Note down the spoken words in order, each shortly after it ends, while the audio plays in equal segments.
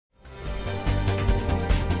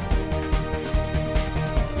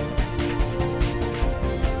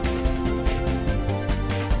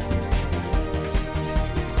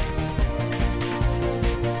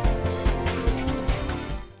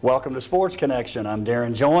Welcome to Sports Connection. I'm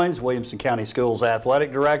Darrin Joins, Williamson County Schools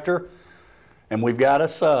Athletic Director, and we've got a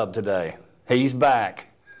sub today. He's back.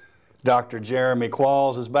 Dr. Jeremy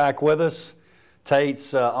Qualls is back with us.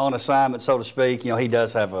 Tate's on assignment, so to speak. You know, he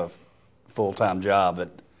does have a full-time job that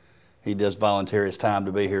he does volunteer his time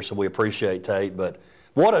to be here, so we appreciate Tate. But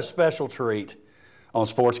what a special treat on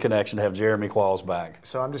Sports Connection to have Jeremy Qualls back.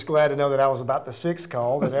 So I'm just glad to know that I was about the sixth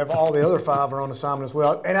call, that all the other five are on assignment as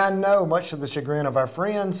well. And I know, much to the chagrin of our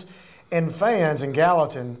friends and fans in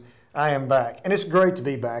Gallatin, I am back. And it's great to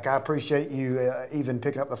be back. I appreciate you even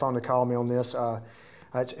picking up the phone to call me on this.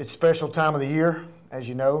 It's a special time of the year, as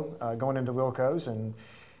you know, going into Wilco's, and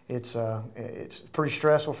it's pretty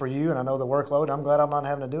stressful for you, and I know the workload. I'm glad I'm not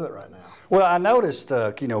having to do it right now. Well, I noticed,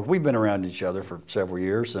 you know, we've been around each other for several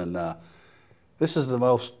years, and this is the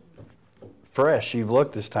most fresh you've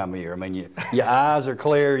looked this time of year. I mean, your eyes are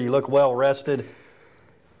clear, you look well rested.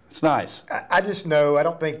 It's nice. I just know, I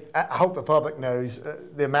hope the public knows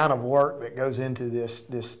the amount of work that goes into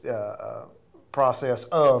this process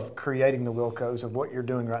of creating the Wilco's, of what you're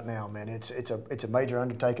doing right now, man. It's a major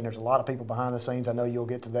undertaking. There's a lot of people behind the scenes. I know you'll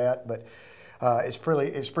get to that, but it's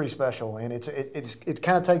pretty special, and it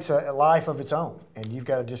kind of takes a life of its own, and you've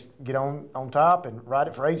got to just get on top and ride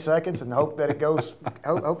it for 8 seconds and hope that it goes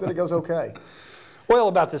hope that it goes okay. Well,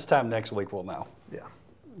 about this time next week we'll know. Yeah,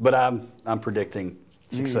 but I'm predicting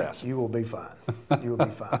success. You will be fine. You will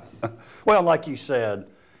be fine. Well, like you said,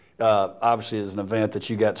 obviously it's an event that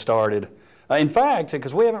you got started. In fact,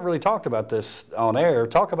 because we haven't really talked about this on air,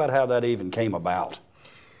 talk about how that even came about,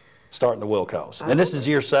 starting the Wilco's. And this is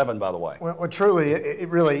year 7, by the way. Well, truly, it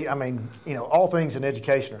really, I mean, you know, all things in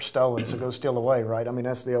education are stolen, so go steal away, right? I mean,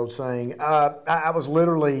 that's the old saying. I was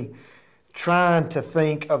literally trying to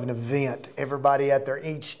think of an event. Everybody at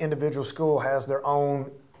each individual school has their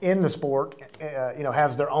own, in the sport, you know,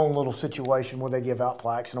 has their own little situation where they give out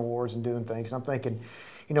plaques and awards and doing things. And I'm thinking,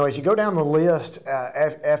 you know, as you go down the list,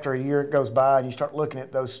 after a year goes by and you start looking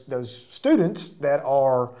at those students that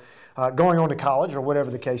are going on to college or whatever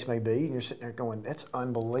the case may be, and you're sitting there going, that's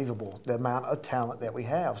unbelievable, the amount of talent that we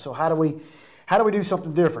have. So how do we do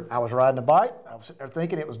something different? I was riding a bike. I was sitting there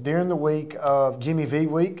thinking, it was during the week of Jimmy V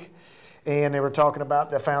week, and they were talking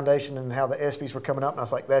about the foundation and how the ESPYs were coming up, and I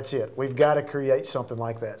was like, that's it. We've got to create something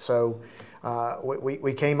like that. So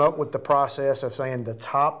we came up with the process of saying the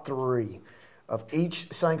top 3 of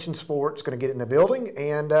each sanctioned sport is going to get in the building,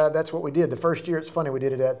 and that's what we did. The first year, it's funny, we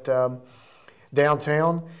did it at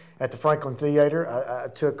downtown at the Franklin Theater. I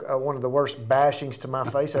took one of the worst bashings to my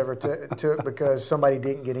face I ever took because somebody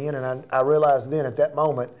didn't get in, and I realized then at that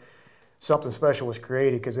moment something special was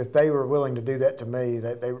created, because if they were willing to do that to me,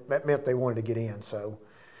 that meant they wanted to get in. So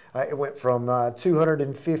it went from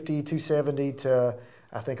 250, 270 to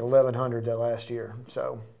I think 1,100 that last year.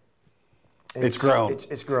 So it's grown.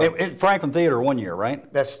 It's grown. At Franklin Theater 1 year, right?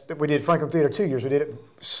 We did Franklin Theater 2 years. We did it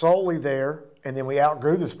solely there, and then we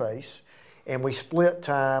outgrew the space, and we split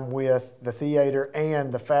time with the theater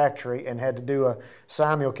and the factory and had to do a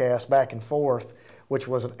simulcast back and forth, which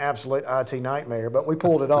was an absolute IT nightmare. But we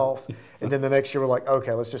pulled it off, and then the next year we're like,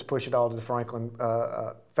 okay, let's just push it all to the Franklin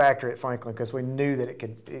factory at Franklin, because we knew that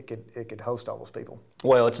it could host all those people.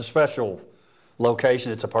 Well, it's a special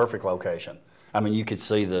location. It's a perfect location. I mean, you could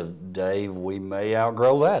see the day we may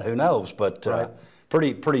outgrow that. Who knows? But right.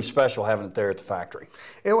 Pretty special having it there at the factory.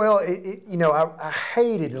 You know, I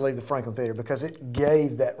hated to leave the Franklin Theater because it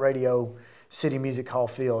gave that Radio City Music Hall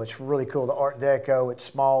feel. It's really cool. The Art Deco. It's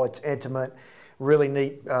small. It's intimate. Really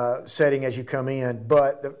neat setting as you come in.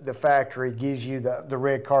 But the factory gives you the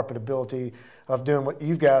red carpet ability of doing what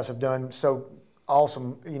you guys have done so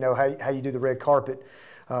awesome. You know, how you do the red carpet.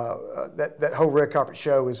 That whole red carpet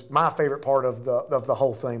show is my favorite part of the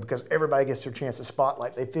whole thing, because everybody gets their chance to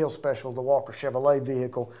spotlight. They feel special. The Walker Chevrolet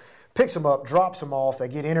vehicle picks them up, drops them off. They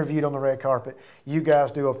get interviewed on the red carpet. You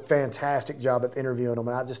guys do a fantastic job of interviewing them,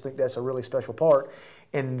 and I just think that's a really special part.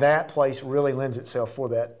 And that place really lends itself for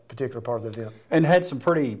that particular part of the event. And had some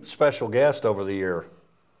pretty special guests over the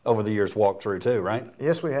years walk through too, right?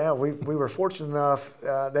 Yes, we have. We were fortunate enough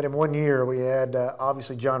that in 1 year we had,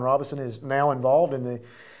 obviously John Robinson is now involved in the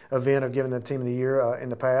event of giving the Team of the Year in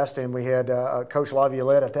the past, and we had Coach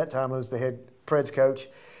Laviolette at that time, who was the head Preds coach,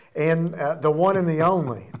 and the one and the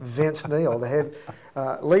only Vince Neal, the head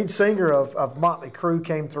lead singer of Motley Crue,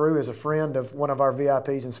 came through as a friend of one of our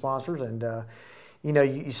VIPs and sponsors. And you know,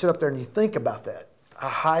 you sit up there and you think about that. A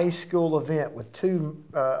high school event with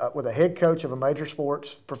with a head coach of a major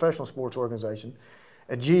professional sports organization,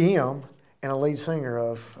 a GM, and a lead singer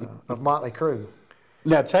of Motley Crue.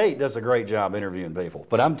 Now, Tate does a great job interviewing people,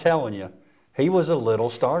 but I'm telling you, He was a little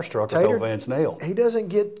starstruck with old Vince Neal. He doesn't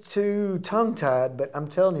get too tongue-tied, but I'm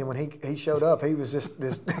telling you, when he showed up, he was just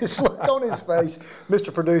this look on his face.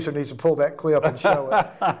 Mr. Producer needs to pull that clip and show it.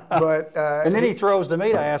 But and then he throws to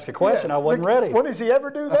me to ask a question. Yeah, I wasn't ready. When does he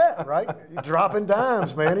ever do that, right? Dropping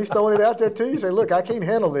dimes, man. He's throwing it out there, too. You say, look, I can't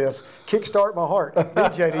handle this. Kickstart my heart.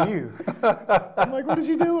 BJ to you. I'm like, what is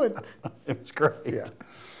he doing? It was great. Yeah.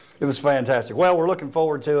 It was fantastic. Well, we're looking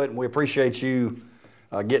forward to it, and we appreciate you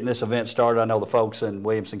getting this event started. I know the folks in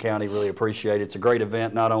Williamson County really appreciate it. It's a great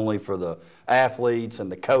event not only for the athletes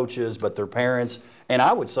and the coaches, but their parents, and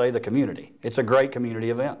I would say the community. It's a great community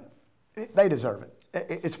event. They deserve it.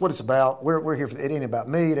 It's what it's about. We're here for it. Ain't about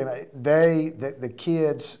me. The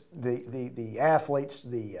kids, the athletes,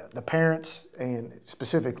 the parents, and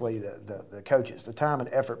specifically the coaches, the time and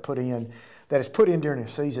effort that is put in during the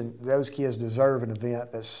season, those kids deserve an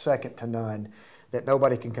event that's second to none, that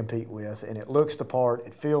nobody can compete with, and it looks the part,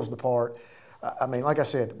 it feels the part. I mean, like I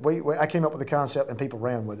said, I came up with the concept and people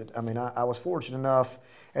ran with it. I mean, I was fortunate enough,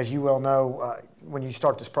 as you well know, when you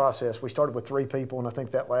start this process, we started with 3 people, and I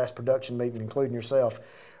think that last production meeting, including yourself,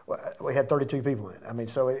 we had 32 people in it. I mean,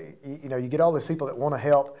 so, you get all these people that want to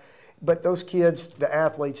help, but those kids, the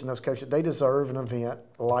athletes and those coaches, they deserve an event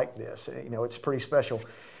like this. It's pretty special.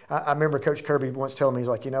 I remember Coach Kirby once telling me, he's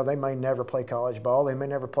like, they may never play college ball, they may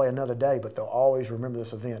never play another day, but they'll always remember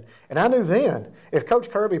this event. And I knew then, if Coach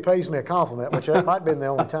Kirby pays me a compliment, which that might have been the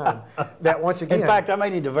only time, that once again. In fact, I may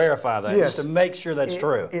need to verify that just to make sure that's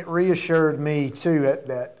true. It reassured me, too,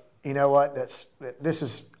 that you know what, this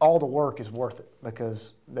is, all the work is worth it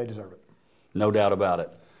because they deserve it. No doubt about it.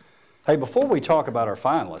 Hey, before we talk about our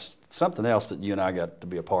finalists, something else that you and I got to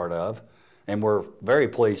be a part of, and we're very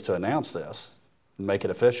pleased to announce this, make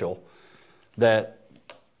it official, that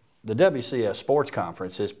the WCS Sports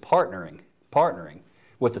Conference is partnering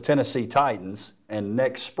with the Tennessee Titans, and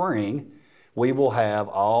next spring we will have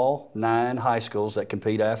all 9 high schools that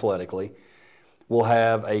compete athletically. We'll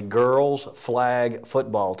have a girls flag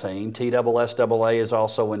football team. TSSAA is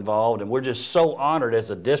also involved, and we're just so honored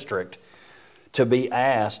as a district to be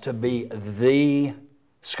asked to be the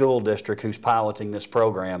school district who's piloting this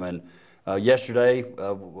program. And yesterday,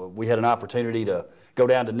 we had an opportunity to go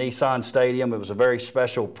down to Nissan Stadium. It was a very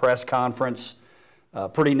special press conference.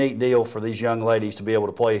 Pretty neat deal for these young ladies to be able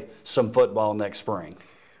to play some football next spring.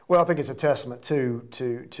 Well, I think it's a testament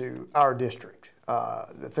to our district.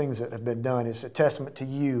 The things that have been done is a testament to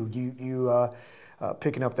you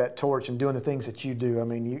picking up that torch and doing the things that you do. I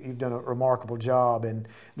mean, you've done a remarkable job, and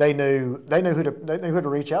they knew who to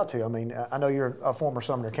reach out to. I mean, I know you're a former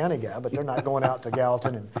Sumner County guy, but they're not going out to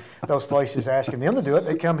Gallatin and those places asking them to do it.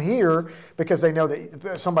 They come here because they know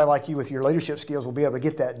that somebody like you with your leadership skills will be able to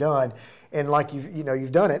get that done. And like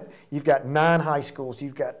you've done it. You've got 9 high schools.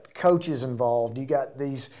 You've got coaches involved. You got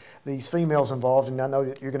these females involved, and I know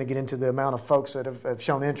that you're going to get into the amount of folks that have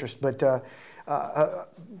shown interest, but.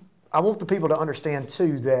 I want the people to understand,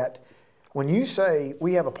 too, that when you say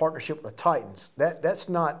we have a partnership with the Titans, that's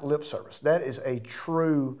not lip service. That is a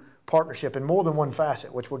true partnership in more than one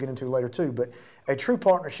facet, which we'll get into later, too. But a true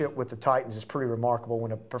partnership with the Titans is pretty remarkable.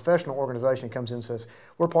 When a professional organization comes in and says,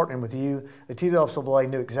 we're partnering with you, the TSSAA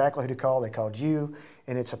knew exactly who to call. They called you,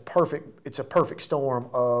 and it's a perfect storm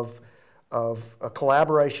of a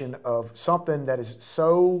collaboration of something that is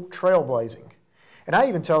so trailblazing. And I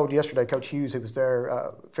even told yesterday Coach Hughes, who was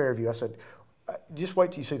there, Fairview, I said, just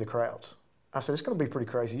wait till you see the crowds. I said, it's going to be pretty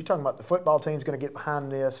crazy. You're talking about the football team's going to get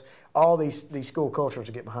behind this. All these school cultures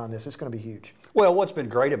will get behind this. It's going to be huge. Well, what's been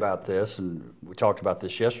great about this, and we talked about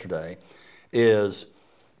this yesterday, is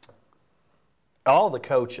all the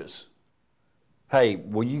coaches, hey,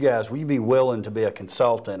 will you be willing to be a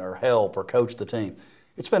consultant or help or coach the team?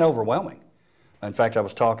 It's been overwhelming. In fact, I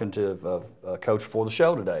was talking to a coach before the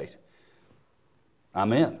show today.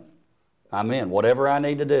 I'm in. Whatever I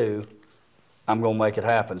need to do, I'm going to make it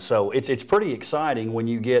happen. So it's pretty exciting when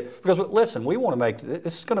you get, because listen, we want to make,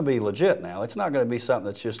 this is going to be legit now. It's not going to be something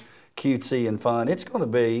that's just cutesy and fun. It's going to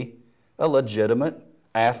be a legitimate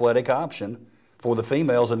athletic option for the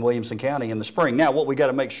females in Williamson County in the spring. Now, what we got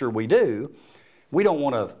to make sure we do, we don't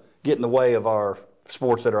want to get in the way of our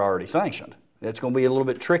sports that are already sanctioned. It's going to be a little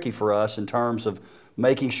bit tricky for us in terms of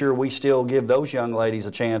making sure we still give those young ladies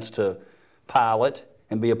a chance to pilot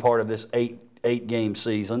and be a part of this eight-game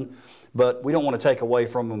season, but we don't want to take away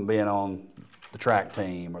from them being on the track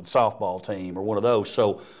team or the softball team or one of those.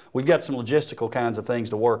 So we've got some logistical kinds of things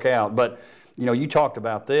to work out. But you talked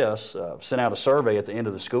about this, sent out a survey at the end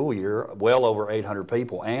of the school year, well over 800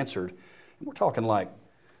 people answered. And we're talking like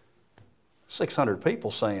 600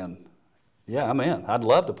 people saying, yeah, I'm in. I'd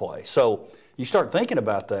love to play. So you start thinking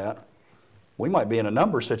about that. we might be in a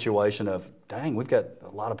number situation of, dang, we've got a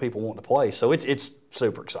lot of people wanting to play. So it's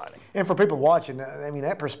super exciting. And for people watching, I mean,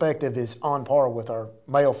 that perspective is on par with our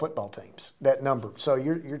male football teams, that number. So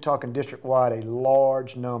you're talking district-wide, a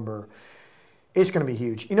large number. It's going to be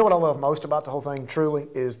huge. You know what I love most about the whole thing, truly,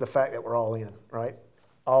 is the fact that we're all in, right?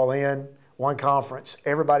 All in, one conference,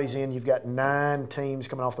 everybody's in. You've got 9 teams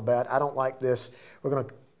coming off the bat. I don't like this. We're going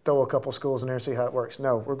to throw a couple schools in there and see how it works.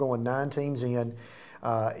 No, we're going 9 teams in.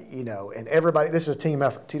 And everybody, this is a team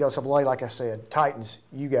effort. TWA, like I said, Titans,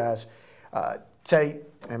 you guys, Tate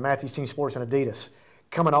and Matthews Team Sports and Adidas,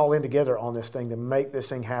 coming all in together on this thing to make this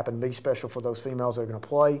thing happen, be special for those females that are going to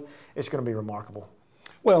play. It's going to be remarkable.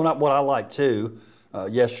 Well, what I like too,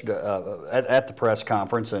 yesterday at the press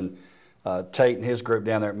conference, and Tate and his group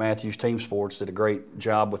down there at Matthews Team Sports did a great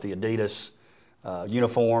job with the Adidas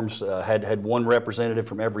uniforms, had one representative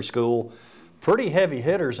from every school. Pretty heavy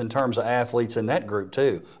hitters in terms of athletes in that group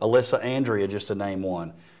too. Alyssa Andrea, just to name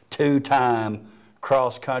one, 2-time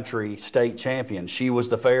cross-country state champion. She was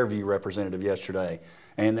the Fairview representative yesterday.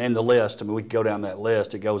 And the list, I mean, we could go down that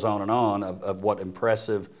list. It goes on and on of what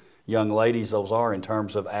impressive young ladies those are in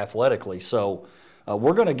terms of athletically. So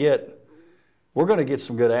we're going to get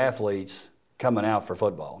some good athletes coming out for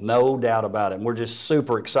football, no doubt about it. And we're just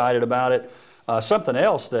super excited about it. Something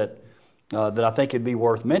else that I think it'd be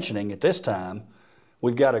worth mentioning at this time,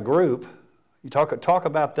 we've got a group. You talk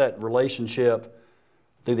about that relationship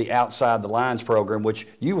through the Outside the Lines program, which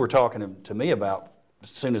you were talking to me about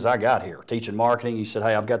as soon as I got here, teaching marketing. You said,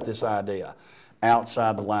 hey, I've got this idea,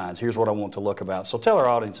 Outside the Lines. Here's what I want to look about. So tell our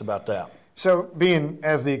audience about that. So being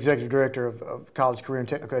as the executive director of college, career, and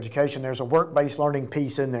technical education, there's a work-based learning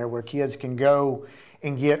piece in there where kids can go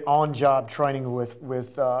and get on-job training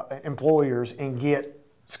with employers and get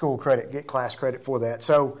school credit, get class credit for that.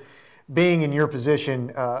 So being in your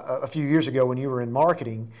position a few years ago when you were in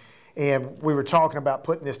marketing, and we were talking about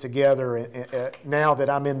putting this together, and now that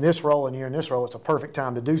I'm in this role and you're in this role, it's a perfect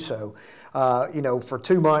time to do so. For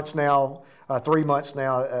 2 months now, 3 months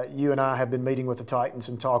now, you and I have been meeting with the Titans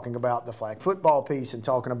and talking about the flag football piece and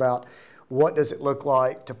talking about what does it look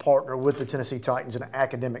like to partner with the Tennessee Titans in an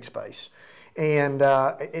academic space. And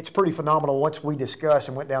it's pretty phenomenal once we discussed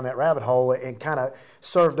and went down that rabbit hole and kind of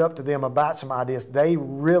served up to them about some ideas. They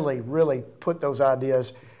really, really put those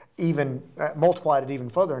ideas even, multiplied it even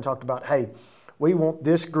further and talked about, hey, we want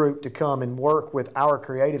this group to come and work with our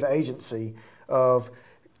creative agency of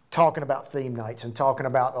talking about theme nights and talking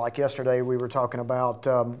about, like yesterday we were talking about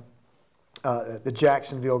the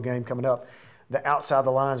Jacksonville game coming up. The Outside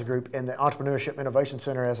the Lines group and the Entrepreneurship Innovation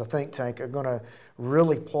Center as a think tank are going to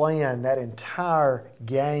really plan that entire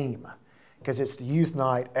game because it's the youth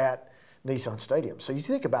night at Nissan Stadium. So you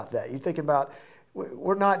think about that. You think about,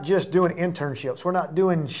 we're not just doing internships. We're not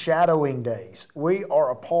doing shadowing days. We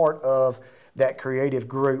are a part of that creative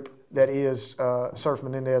group that is Surf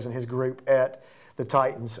Menendez and his group at the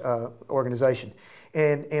Titans organization.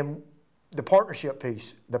 And the partnership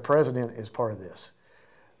piece, the president is part of this.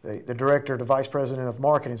 The director, the vice president of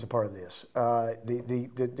marketing is a part of this. The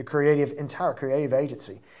entire creative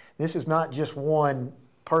agency. This is not just one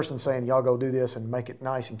person saying, y'all go do this and make it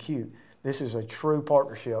nice and cute. This is a true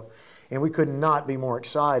partnership. And we could not be more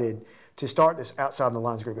excited to start this Outside the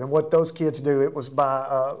Lines group. And what those kids do, it was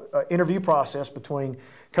by an interview process between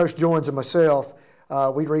Coach Joins and myself.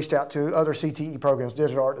 We reached out to other CTE programs,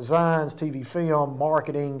 digital art designs, TV film,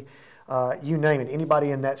 marketing, you name it. Anybody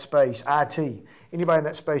in that space, IT, anybody in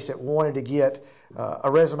that space that wanted to get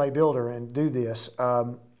a resume builder and do this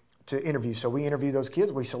to interview. So we interviewed those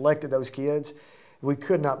kids. We selected those kids. We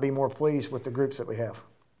could not be more pleased with the groups that we have.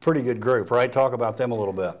 Pretty good group, right? Talk about them a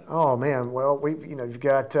little bit. Oh man, well you've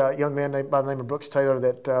got a young man by the name of Brooks Taylor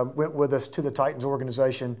that went with us to the Titans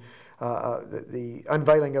organization, the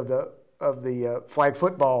unveiling of the flag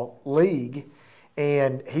football league,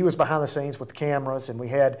 and he was behind the scenes with the cameras. And we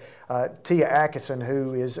had Tia Atkinson,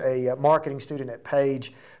 who is a marketing student at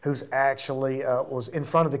Page, who's actually was in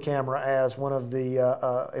front of the camera as one of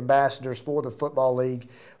the ambassadors for the football league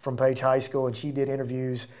from Page High School, and she did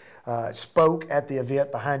interviews. Spoke at the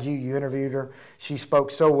event behind you. You interviewed her. She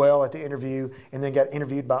spoke so well at the interview, and then got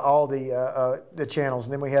interviewed by all the channels.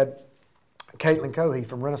 And then we had Caitlin Cohey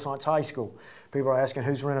from Renaissance High School. People are asking,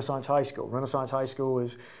 who's Renaissance High School? Renaissance High School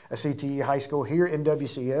is a CTE high school here in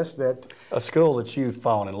WCS. A school that you've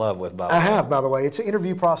fallen in love with, by the way. I have, by the way. It's an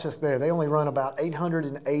interview process there. They only run about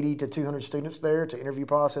 880 to 200 students there to interview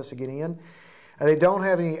process to get in. And they don't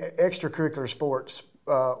have any extracurricular sports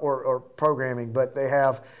or programming, but they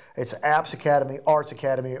have, it's Apps Academy, Arts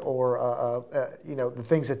Academy, or the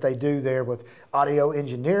things that they do there with audio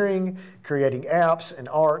engineering, creating apps and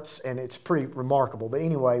arts, and it's pretty remarkable. But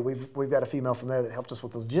anyway, we've got a female from there that helped us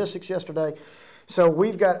with the logistics yesterday. So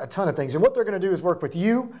we've got a ton of things. And what they're going to do is work with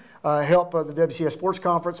you, help the WCS Sports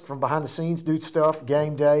Conference from behind the scenes, do stuff,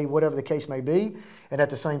 game day, whatever the case may be, and at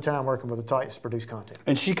the same time working with the Titans to produce content.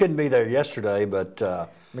 And she couldn't be there yesterday, but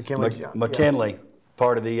McKinley,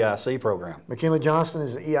 part of the EIC program. McKinley Johnston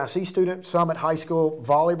is an EIC student, Summit High School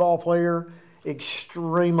volleyball player,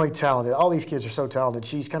 extremely talented. All these kids are so talented.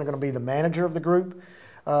 She's kind of going to be the manager of the group.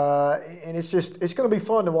 And it's going to be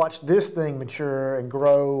fun to watch this thing mature and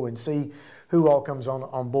grow and see who all comes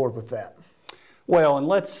on board with that. Well, and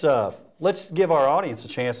let's give our audience a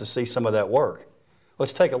chance to see some of that work.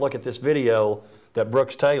 Let's take a look at this video that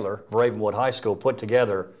Brooks Taylor of Ravenwood High School put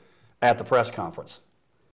together at the press conference.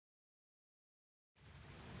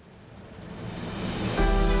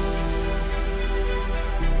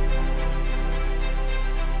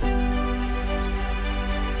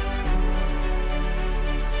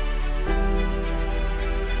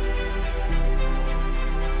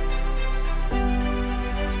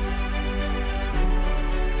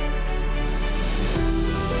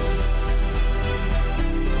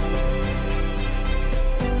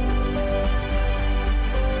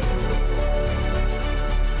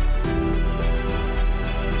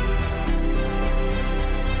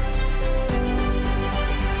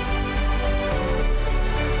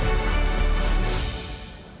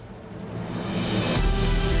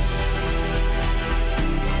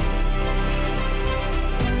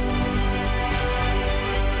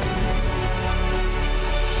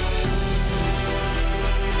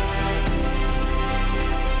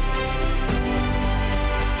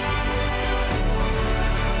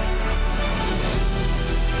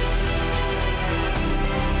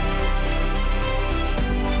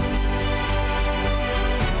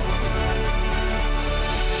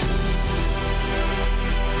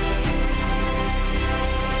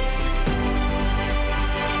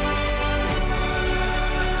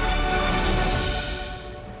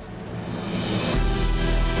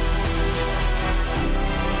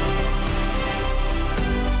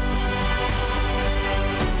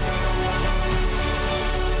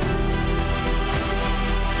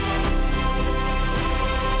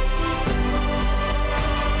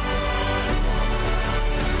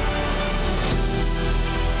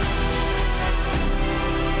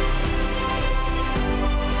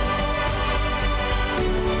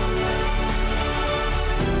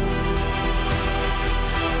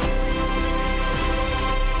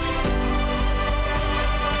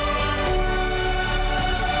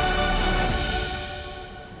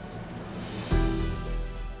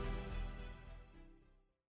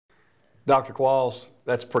 Dr. Qualls,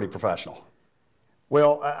 that's pretty professional.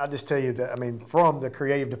 Well, I just tell you that, I mean, from the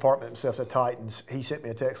creative department themselves at Titans, he sent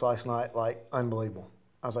me a text last night, like, unbelievable.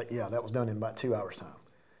 I was like, yeah, that was done in about 2 hours' time.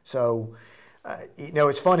 So,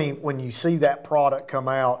 it's funny when you see that product come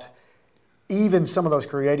out, even some of those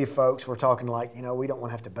creative folks were talking like, we don't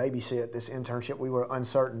want to have to babysit this internship. We were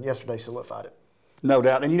uncertain. Yesterday solidified it. No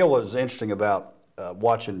doubt. And you know what was interesting about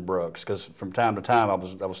watching Brooks, because from time to time I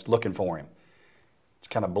was looking for him. It's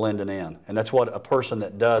kind of blending in. And that's what a person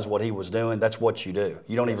that does what he was doing, that's what you do.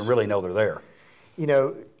 You don't even really know they're there.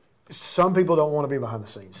 Some people don't want to be behind the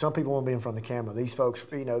scenes. Some people want to be in front of the camera. These folks,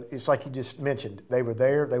 it's like you just mentioned. They were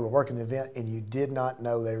there, they were working the event, and you did not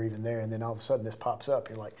know they were even there. And then all of a sudden this pops up.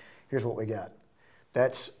 You're like, here's what we got.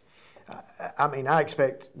 I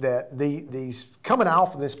expect that these coming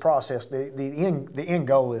off of this process, the end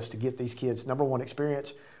goal is to get these kids, number one,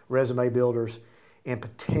 experience, resume builders, and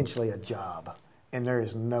potentially a job. And there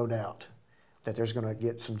is no doubt that there's going to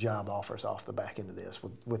get some job offers off the back end of this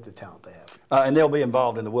with the talent they have. And they'll be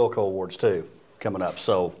involved in the Wilco Awards too, coming up.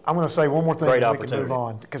 So I'm going to say one more thing and we can move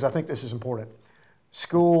on, because I think this is important.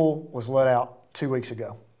 School was let out 2 weeks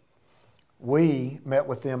ago. We met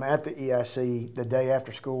with them at the EIC the day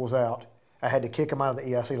after school was out. I had to kick them out of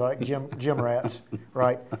the EIC like gym rats,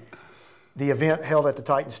 right? The event held at the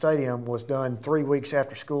Titan Stadium was done 3 weeks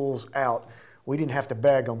after school's out. We didn't have to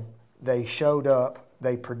beg them. They showed up.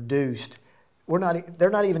 They produced. They're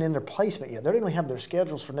not even in their placement yet. They don't even have their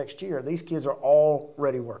schedules for next year. These kids are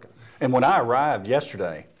already working. And when I arrived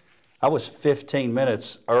yesterday, I was 15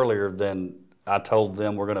 minutes earlier than I told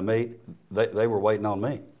them we're going to meet. They were waiting on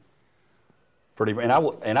me. And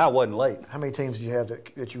I wasn't late. How many teams did you have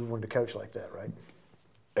that you wanted to coach like that, right?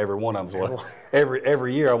 Every one of them.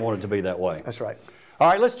 Every year I wanted to be that way. That's right. All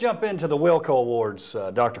right, let's jump into the Wilco Awards,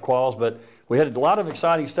 Dr. Qualls, but we had a lot of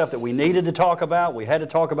exciting stuff that we needed to talk about. We had to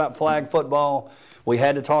talk about flag football. We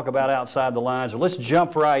had to talk about outside the lines. So let's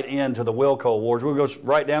jump right into the Wilco Awards. We'll go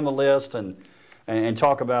right down the list and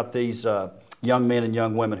talk about these young men and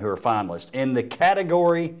young women who are finalists. In the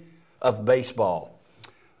category of baseball,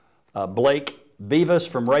 Blake Beavis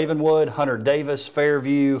from Ravenwood, Hunter Davis,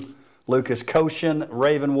 Fairview, Lucas Koshin,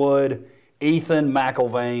 Ravenwood, Ethan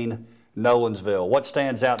McIlvain, Nolensville. What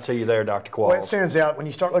stands out to you there, Dr. Qualls? Well, it stands out when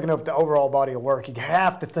you start looking over the overall body of work. You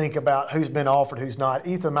have to think about who's been offered, who's not.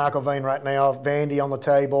 Ethan McIlvain right now, Vandy on the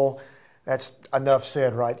table. That's enough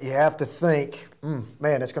said, right? You have to think,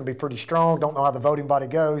 man, it's going to be pretty strong. Don't know how the voting body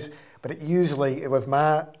goes, but it usually, with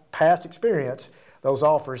my past experience, those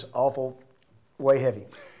offers awful way heavy.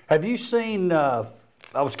 Have you seen, I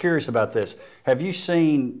was curious about this, have you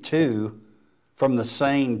seen two from the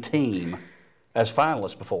same team as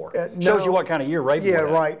finalists before? No. Shows you what kind of year Ravenwood had.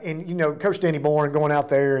 Right. And, you know, Coach Danny Bourne going out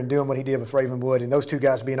there and doing what he did with Ravenwood and those two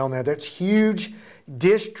guys being on there, that's huge.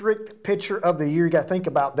 District pitcher of the year, you got to think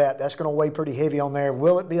about that. That's going to weigh pretty heavy on there.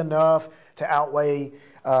 Will it be enough to outweigh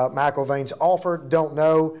McIlvain's offer? Don't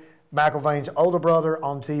know. McIlvain's older brother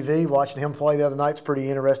on TV, watching him play the other night, is pretty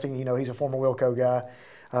interesting. You know, he's a former Wilco guy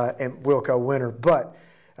and Wilco winner. But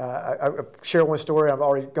I share one story. I've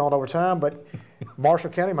already gone over time, but Marshall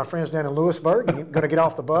County, my friends down in Lewisburg, going to get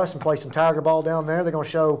off the bus and play some Tiger ball down there. They're going to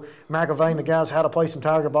show McIlvain, the guys, how to play some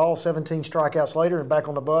Tiger ball. 17 strikeouts later and back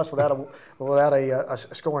on the bus without a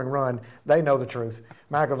scoring run. They know the truth.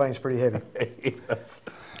 McIlvain's pretty heavy. Yes.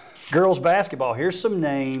 Girls basketball. Here's some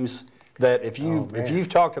names that if you've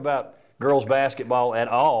talked about girls basketball at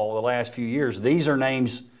all the last few years, these are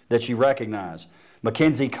names that you recognize.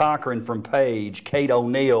 Mackenzie Cochran from Page, Kate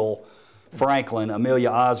O'Neill, Franklin, Amelia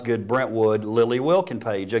Osgood, Brentwood, Lily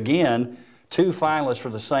Wilkin-Page. Again, two finalists for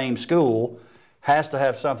the same school. Has to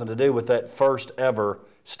have something to do with that first ever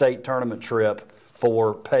state tournament trip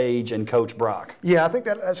for Page and Coach Brock. Yeah, I think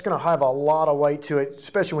that's going to have a lot of weight to it,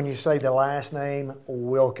 especially when you say the last name,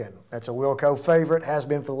 Wilkin. That's a Wilco favorite, has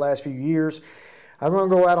been for the last few years. I'm going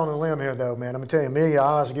to go out on a limb here, though, man. I'm going to tell you, Amelia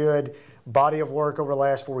Osgood, body of work over the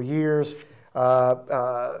last 4 years,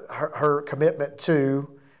 her commitment to,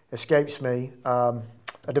 escapes me, a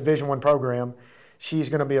Division I program. She's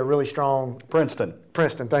going to be a really strong Princeton,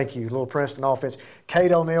 thank you. Little Princeton offense.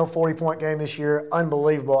 Kate O'Neill, 40-point game this year.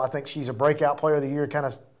 Unbelievable. I think she's a breakout player of the year kind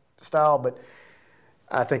of style, but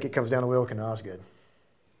I think it comes down to Wilkin and Osgood.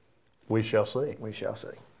 We shall see. We shall see.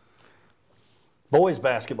 Boys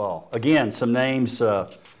basketball. Again, some names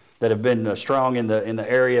that have been strong in the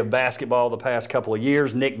area of basketball the past couple of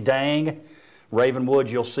years. Nick Dang, Ravenwood,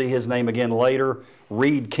 you'll see his name again later.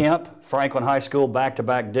 Reed Kemp, Franklin High School,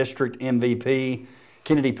 back-to-back district MVP.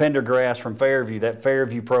 Kennedy Pendergrass from Fairview, that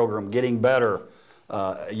Fairview program getting better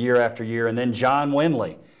year after year. And then John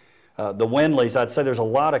Winley. The Winleys, I'd say there's a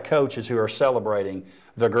lot of coaches who are celebrating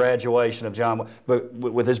the graduation of John. But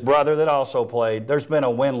with his brother that also played, there's been a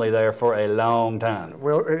Winley there for a long time.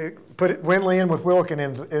 Well, put Winley in with Wilkin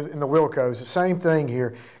in the Wilcos. The same thing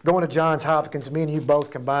here. Going to Johns Hopkins, me and you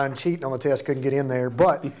both combined, cheating on the test, couldn't get in there.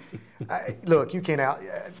 But look, you can't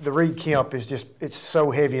the Reed Kemp is just, it's so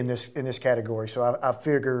heavy in this category. So I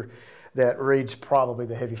figure that Reed's probably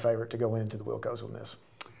the heavy favorite to go into the Wilcos on this.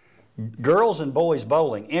 Girls and boys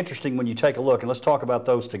bowling, interesting when you take a look, and let's talk about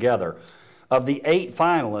those together. Of the 8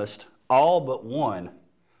 finalists, all but one,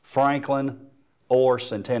 Franklin or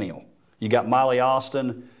Centennial. You got Molly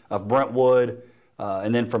Austin of Brentwood,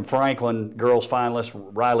 and then from Franklin, girls finalists,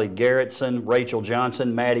 Riley Garrettson, Rachel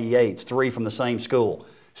Johnson, Maddie Yates, 3 from the same school.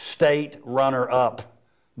 State runner-up,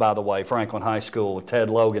 by the way, Franklin High School with Ted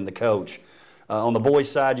Logan, the coach. On the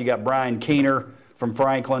boys' side, you got Brian Keener from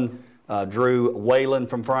Franklin, Drew Whalen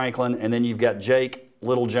from Franklin, and then you've got Jake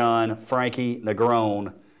Littlejohn, Frankie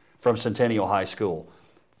Negron from Centennial High School.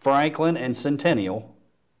 Franklin and Centennial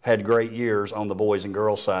had great years on the boys and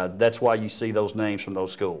girls side. That's why you see those names from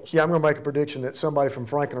those schools. Yeah, I'm going to make a prediction that somebody from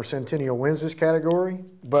Franklin or Centennial wins this category,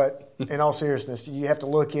 but in all seriousness, you have to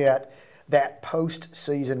look at that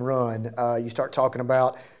postseason run. You start talking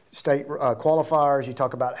about state qualifiers, you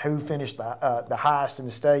talk about who finished the highest in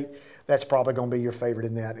the state. That's probably going to be your favorite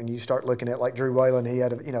in that. And you start looking at like Drew Whalen, he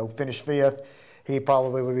had finished 5th. He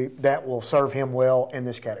probably will be, that will serve him well in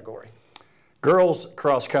this category. Girls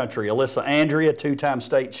cross country, Alyssa Andrea, 2-time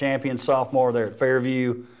state champion, sophomore there at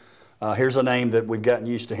Fairview. Here's a name that we've gotten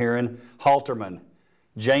used to hearing, Halterman,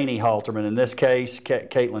 Janie Halterman. In this case,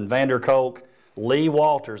 Caitlin Vanderkolk, Lee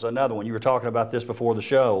Walters, another one. You were talking about this before the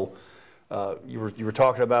show. You were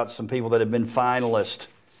talking about some people that have been finalists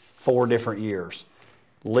 4 different years.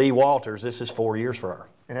 Lee Walters, this is 4 years for her.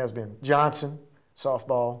 It has been. Johnson,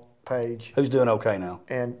 softball, Page. Who's doing okay now?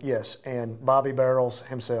 And yes, and Bobby Barrels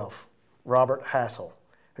himself, Robert Hassel,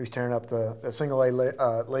 who's tearing up the single A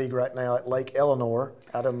league right now at Lake Eleanor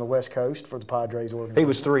out on the West Coast for the Padres organization. He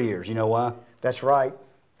was 3 years. You know why? That's right.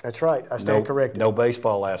 That's right. I stand corrected. No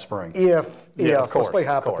baseball last spring. If of course, let's play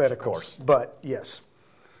hypotheticals. Of course. But yes.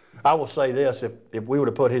 I will say this: if we would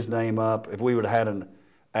have put his name up, if we would have had an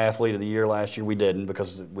athlete of the year last year, we didn't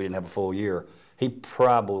because we didn't have a full year. He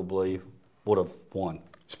probably would have won.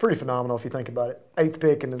 It's pretty phenomenal if you think about it. 8th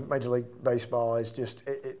pick in the Major League Baseball is just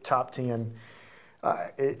top 10.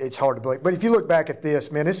 It's hard to believe. But if you look back at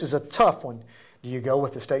this, man, this is a tough one. Do you go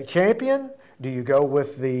with the state champion? Do you go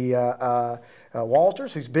with the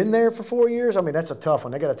Walters, who's been there for 4 years? I mean, that's a tough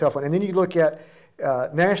one. They got a tough one. And then you look at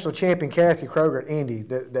national champion Kathy Kroger at Indy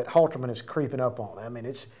that Halterman is creeping up on. I mean,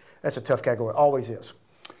 that's a tough category. Always is.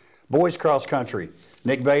 Boys cross country.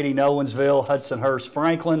 Nick Beatty, Nolensville, Hudson Hurst,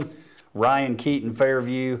 Franklin, Ryan Keaton,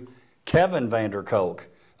 Fairview, Kevin Vanderkolk,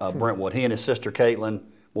 Brentwood. He and his sister Caitlin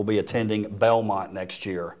will be attending Belmont next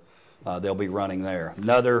year. They'll be running there.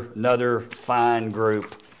 Another fine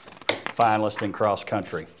group finalist in cross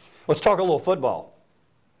country. Let's talk a little football.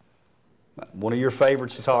 One of your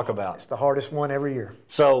favorites to talk about. It's the hardest one every year.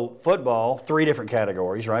 So football, 3 different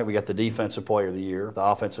categories, right? We got the defensive player of the year, the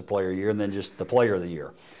offensive player of the year, and then just the player of the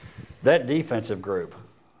year. That defensive group,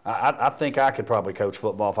 I think I could probably coach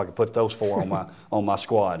football if I could put those 4 on my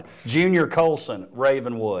squad. Junior Colson,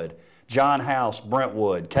 Ravenwood. John House,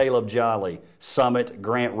 Brentwood. Caleb Jolly, Summit,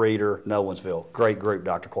 Grant Reeder, Nolensville. Great group,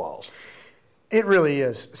 Dr. Qualls. It really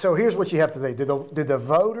is. So here's what you have to do. Did the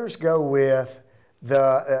voters go with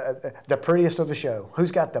the prettiest of the show?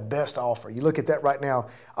 Who's got the best offer? You look at that right now.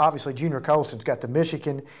 Obviously, Junior Colson's got the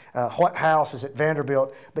Michigan. House is at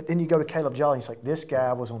Vanderbilt. But then you go to Caleb Jolly, and it's like, this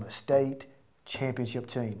guy was on a state championship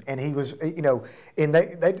team. And he was, and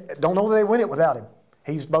they don't know they win it without him.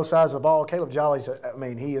 He's both sides of the ball. Caleb Jolly's,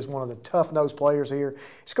 he is one of the tough-nosed players here.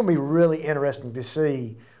 It's going to be really interesting to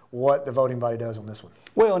see what the voting body does on this one.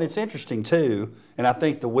 Well, and it's interesting, too, and I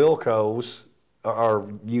think the Wilcos are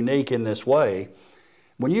unique in this way.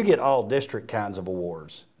 When you get all district kinds of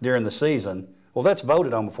awards during the season, well, that's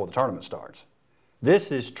voted on before the tournament starts.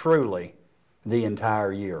 This is truly the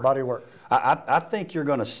entire year. Body work. I think you're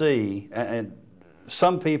going to see, and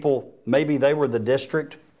some people, maybe they were the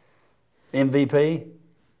district MVP,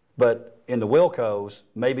 but in the Wilcos,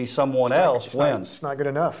 maybe someone else wins. It's not good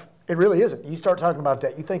enough. It really isn't. You start talking about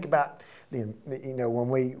that. You think about, when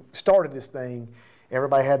we started this thing,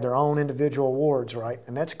 everybody had their own individual awards, right?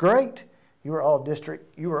 And that's great. You were all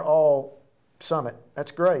district. You were all Summit.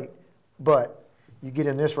 That's great. But you get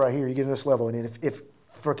in this right here. You get in this level. And if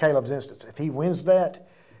for Caleb's instance, if he wins that,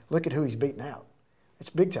 look at who he's beating out. It's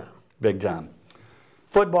big time. Big time.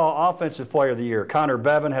 Football Offensive Player of the Year. Connor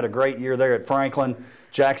Bevan had a great year there at Franklin.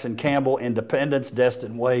 Jackson Campbell, Independence.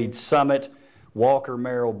 Destin Wade, Summit. Walker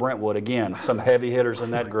Merrill, Brentwood. Again, some heavy hitters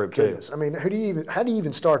in that group too. I mean, how do you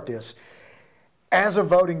even start this? As a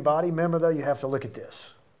voting body member, though, you have to look at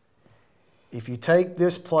this. If you take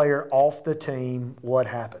this player off the team, what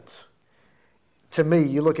happens? To me,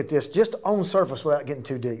 you look at this just on surface without getting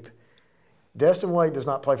too deep. Destin Wade does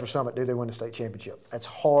not play for Summit. Do they win the state championship? That's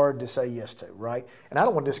hard to say yes to, right? And I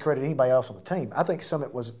don't want to discredit anybody else on the team. I think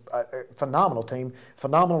Summit was a phenomenal team,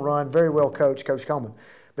 phenomenal run, very well coached, Coach Coleman.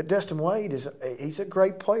 But Destin Wade, he's a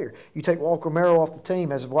great player. You take Walker Merrill off the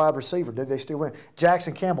team as a wide receiver. Do they still win?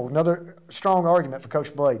 Jackson Campbell, another strong argument for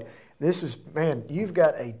Coach Blade. This is, man, you've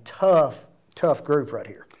got a tough group right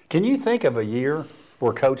here. Can you think of a year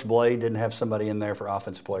where Coach Blade didn't have somebody in there for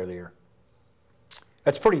Offensive Player of the Year?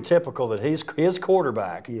 That's pretty typical that his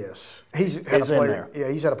quarterback is in there. Yeah,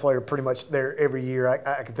 he's had a player pretty much there every year.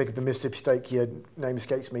 I can think of the Mississippi State kid, name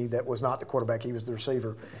escapes me, that was not the quarterback. He was the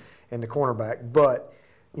receiver and the cornerback. But,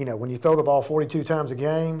 when you throw the ball 42 times a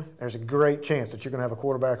game, there's a great chance that you're going to have a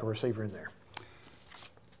quarterback or receiver in there.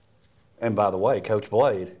 And by the way, Coach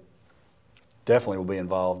Blade definitely will be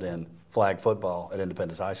involved in flag football at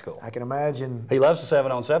Independence High School. I can imagine. He loves the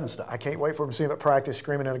 7-on-7 stuff. I can't wait for him to see him at practice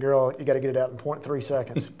screaming at a girl, you got to get it out in 0.3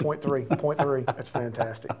 seconds. 0.3. That's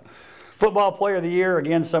fantastic. Football Player of the Year,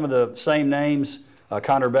 again, some of the same names,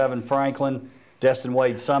 Connor Bevan, Franklin, Destin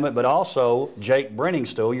Wade, Summit, but also Jake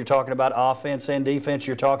Brenningstool. You're talking about offense and defense.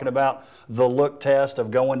 You're talking about the look test of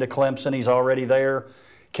going to Clemson. He's already there.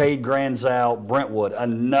 Cade Granzow, Brentwood,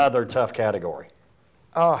 another tough category.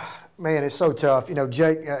 Man, it's so tough.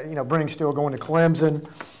 Jake, Brenningstool going to Clemson.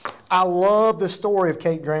 I love the story of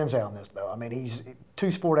Cade Granzow in this, though. I mean, he's a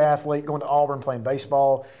two-sport athlete, going to Auburn, playing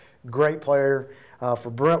baseball. Great player for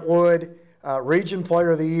Brentwood. Region Player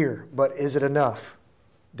of the Year. But is it enough?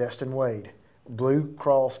 Destin Wade. Blue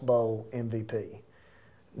Cross Bowl MVP.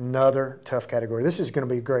 Another tough category. This is going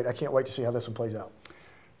to be great. I can't wait to see how this one plays out.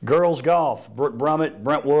 Girls golf, Brooke Brummett,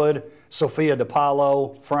 Brentwood, Sophia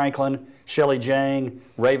DePaulo, Franklin, Shelley Jang,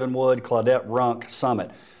 Ravenwood, Claudette Runk,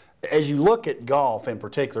 Summit. As you look at golf in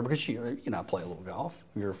particular, because you know I play a little golf.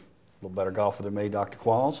 You're a little better golfer than me, Dr.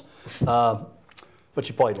 Qualls. But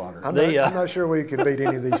you played longer. I'm not sure we could beat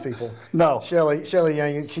any of these people. No. Shelley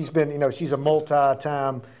Yang, she's been, she's a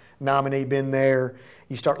multi-time nominee, been there.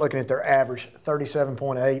 You start looking at their average,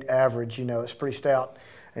 37.8 average, it's pretty stout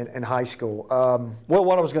in high school. Well,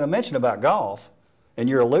 what I was going to mention about golf, and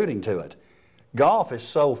you're alluding to it, golf is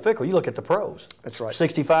so fickle. You look at the pros. That's right.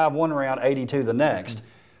 65 one round, 82 the next. Mm-hmm.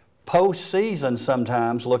 Postseason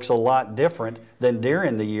sometimes looks a lot different than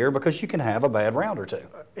during the year because you can have a bad round or two.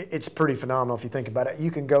 It's pretty phenomenal if you think about it.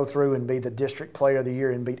 You can go through and be the district player of the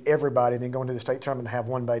year and beat everybody, and then go into the state tournament and have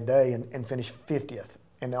one bad day and finish 50th,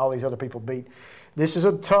 and all these other people beat. This is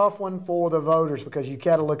a tough one for the voters because you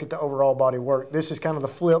got to look at the overall body of work. This is kind of the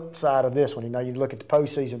flip side of this one. You look at the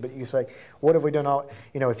postseason, but you say, what have we done all?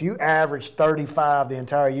 If you average 35 the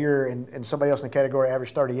entire year and somebody else in the category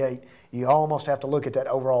averaged 38, you almost have to look at that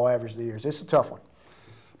overall average of the years. This is a tough one.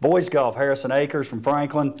 Boys golf, Harrison Akers from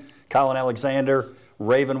Franklin, Colin Alexander,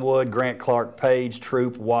 Ravenwood, Grant Clark Page,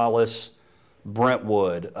 Troop, Wallace,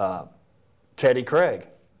 Brentwood, Teddy Craig.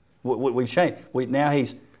 We've changed. Now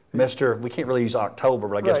he's Mr. We can't really use October,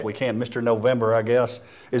 but I guess we can. Mr. November, I guess,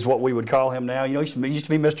 is what we would call him now. He used to be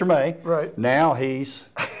Mr. May. Right. Now he's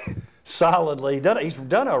solidly done. He's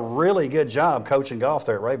done a really good job coaching golf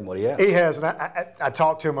there at Ravenwood. He has, and I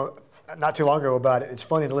talked to him not too long ago about it. It's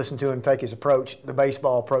funny to listen to him take his approach, the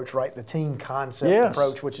baseball approach, right? The team concept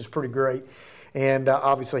approach, which is pretty great. And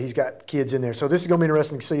obviously he's got kids in there. So this is going to be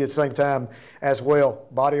interesting to see at the same time as well.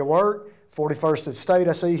 Body of work, 41st at the state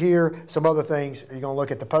I see here, some other things. You're going to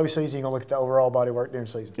look at the postseason, you're going to look at the overall body of work during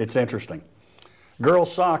the season. It's interesting.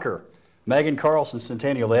 Girls soccer, Megan Carlson,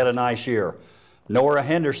 Centennial, they had a nice year. Nora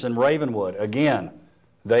Henderson, Ravenwood, again,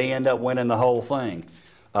 they end up winning the whole thing.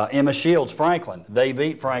 Emma Shields, Franklin, they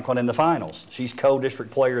beat Franklin in the finals. She's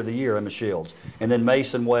co-district player of the year, Emma Shields. And then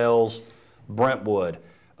Mason Wells, Brentwood,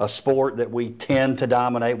 a sport that we tend to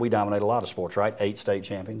dominate. We dominate a lot of sports, right? 8 state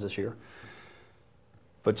champions this year.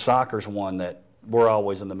 But soccer's one that we're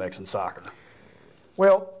always in the mix in soccer.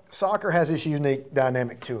 Well, soccer has this unique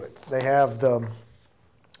dynamic to it. They have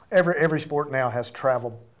every sport now has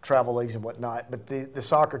travel leagues and whatnot, but the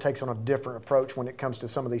soccer takes on a different approach when it comes to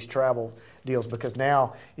some of these travel deals because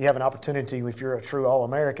now you have an opportunity if you're a true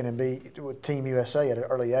All-American and be with Team USA at an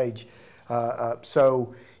early age.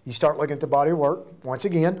 So you start looking at the body of work. Once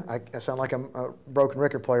again, I sound like I'm a broken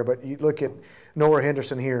record player, but you look at Nora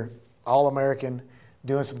Henderson here, All-American,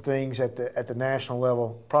 doing some things at the national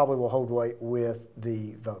level, probably will hold weight with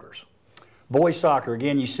the voters. Boys soccer,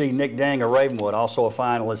 again, you see Nick Dang of Ravenwood, also a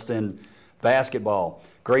finalist in basketball.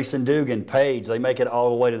 Grayson Dugan, Page, they make it all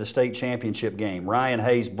the way to the state championship game. Ryan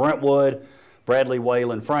Hayes, Brentwood, Bradley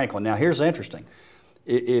Whalen, Franklin. Now, here's interesting.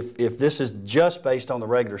 If this is just based on the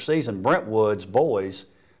regular season, Brentwood's boys,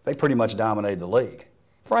 they pretty much dominated the league.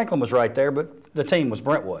 Franklin was right there, but the team was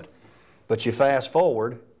Brentwood. But you fast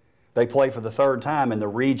forward, they play for the 3rd time in the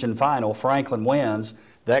region final. Franklin wins.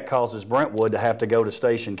 That causes Brentwood to have to go to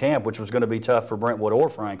station camp, which was going to be tough for Brentwood or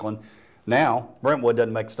Franklin. Now, Brentwood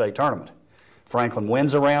doesn't make the state tournament. Franklin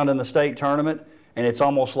wins a round in the state tournament, and it's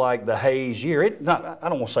almost like the Hayes year. I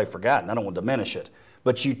don't want to say forgotten. I don't want to diminish it.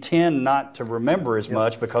 But you tend not to remember as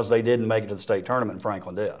much because they didn't make it to the state tournament and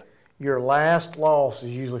Franklin did. Your last loss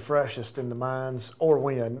is usually freshest in the minds, or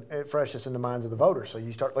win, freshest in the minds of the voters. So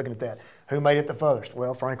you start looking at that. Who made it the furthest?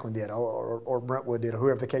 Well, Franklin did, or Brentwood did, or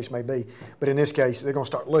whoever the case may be. But in this case, they're going to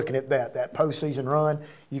start looking at that postseason run.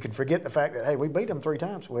 You can forget the fact that, hey, we beat them 3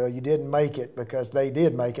 times. Well, you didn't make it because they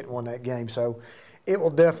did make it and won that game. So it will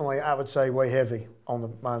definitely, I would say, weigh heavy on the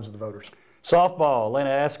minds of the voters. Softball, Lena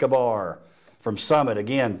Escobar from Summit.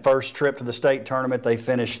 Again, first trip to the state tournament, they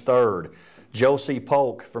finished 3rd. Josie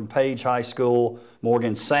Polk from Page High School,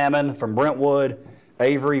 Morgan Salmon from Brentwood,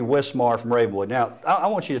 Avery Wismar from Ravenwood. Now, I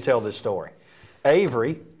want you to tell this story.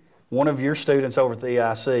 Avery, one of your students over at the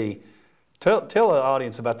EIC, tell the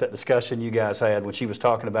audience about that discussion you guys had when she was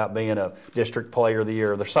talking about being a district player of the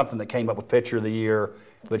year. There's something that came up with pitcher of the year,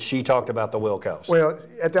 but she talked about the Wilco's. Well,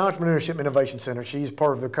 at the Entrepreneurship Innovation Center, she's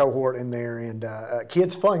part of the cohort in there, and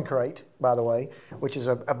Kids Fun Crate, by the way, which is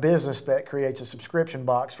a business that creates a subscription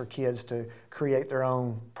box for kids to create their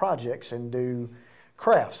own projects and do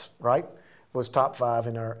crafts, right? Was top 5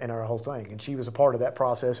 in our whole thing. And she was a part of that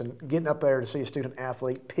process, and getting up there to see a student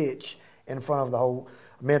athlete pitch in front of the whole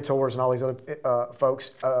mentors and all these other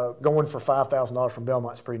folks. Going for $5,000 from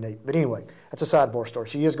Belmont is pretty neat. But anyway, that's a sidebar story.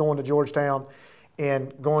 She is going to Georgetown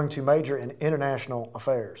and going to major in international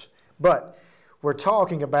affairs. But we're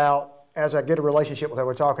talking about, as I get a relationship with her,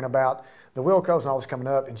 we're talking about the Wilcos and all this coming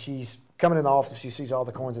up, and she's coming in the office, she sees all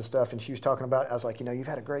the coins and stuff, and she was talking about it. I was like, you've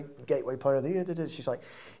had a great Gateway Player of the Year. She's like,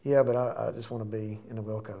 yeah, but I just want to be in the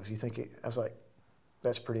Wilcos. You think I was like,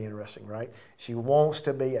 that's pretty interesting, right? She wants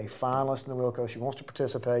to be a finalist in the Wilco. She wants to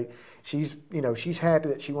participate. She's happy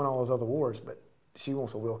that she won all those other awards, but she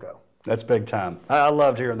wants a Wilco. That's big time. I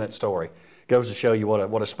loved hearing that story. Goes to show you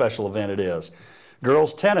what a special event it is.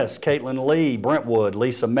 Girls tennis, Caitlin Lee, Brentwood,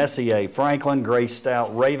 Lisa Messier, Franklin, Grace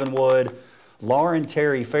Stout, Ravenwood, Lauren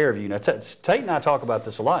Terry, Fairview. Now, Tate and I talk about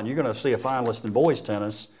this a lot, and you're going to see a finalist in boys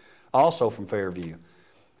tennis also from Fairview.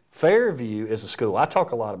 Fairview is a school. I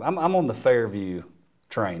talk a lot about. I'm on the Fairview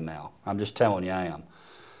train now. I'm just telling you I am.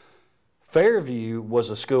 Fairview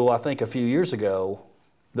was a school, I think, a few years ago.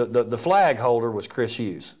 The flag holder was Chris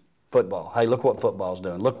Hughes, football. Hey, look what football's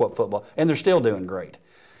doing. Look what football. And they're still doing great.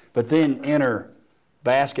 But then enter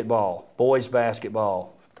basketball, boys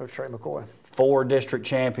basketball. Coach Trey McCoy. 4 district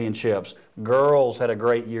championships. Girls had a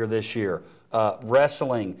great year this year.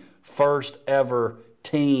 Wrestling, first ever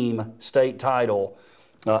team state title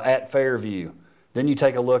at Fairview. Then you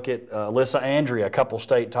take a look at Alyssa Andrea, a couple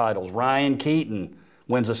state titles. Ryan Keaton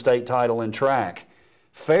wins a state title in track.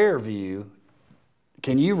 Fairview,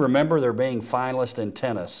 can you remember there being finalists in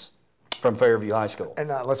tennis from Fairview High School? And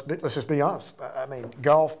let's just be honest. I mean,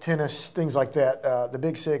 golf, tennis, things like that. The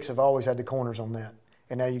Big Six have always had the corners on that.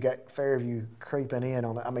 And now you got Fairview creeping in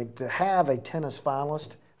on it. I mean, to have a tennis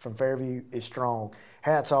finalist from Fairview is strong.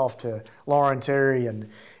 Hats off to Lauren Terry and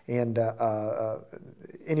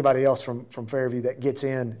anybody else from Fairview that gets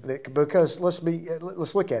in. Because let's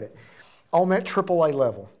look at it. On that AAA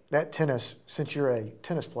level, that tennis, since you're a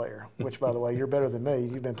tennis player, which by the way, you're better than me,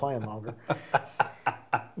 you've been playing longer.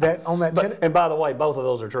 And by the way, both of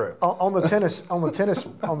those are true. On the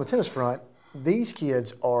tennis front, these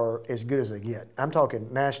kids are as good as they get. I'm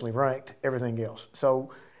talking nationally ranked, everything else.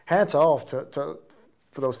 So hats off for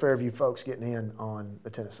those Fairview folks getting in on the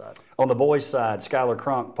tennis side. On the boys' side, Skylar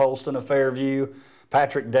Cronk, Polston of Fairview,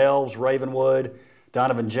 Patrick Delves, Ravenwood,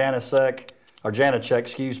 Donovan Janacek,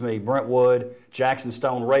 Brentwood, Jackson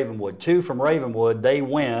Stone, Ravenwood. 2 from Ravenwood, they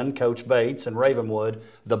win, Coach Bates and Ravenwood,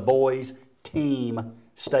 the boys' team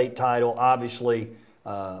state title. Obviously,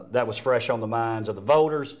 that was fresh on the minds of the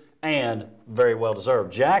voters and very well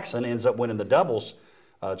deserved. Jackson ends up winning the doubles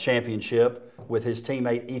championship with his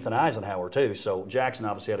teammate Ethan Eisenhower too. So Jackson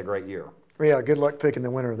obviously had a great year. Yeah, good luck picking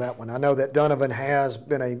the winner of that one. I know that Donovan has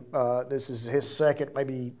been this is his second,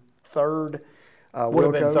 maybe third. Would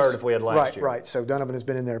have been third if we had last year. Right. So Donovan has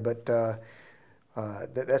been in there, but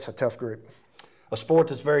that's a tough group. A sport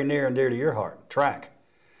that's very near and dear to your heart, track.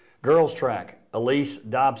 Girls track, Elise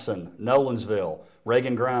Dobson, Nolensville,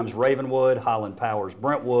 Reagan Grimes, Ravenwood, Holland Powers,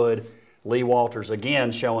 Brentwood, Lee Walters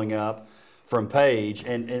again showing up from Page.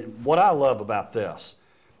 And what I love about this,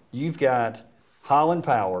 you've got Holland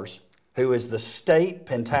Powers, who is the state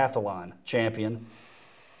pentathlon champion,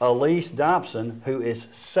 Elise Dobson, who is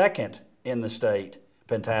second in the state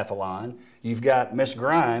pentathlon. You've got Miss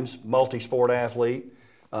Grimes, multi-sport athlete,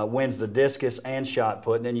 wins the discus and shot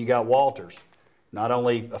put. And then you got Walters, not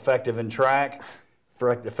only effective in track,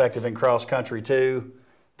 effective in cross country too.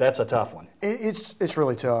 That's a tough one. It's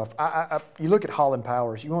really tough. You look at Holland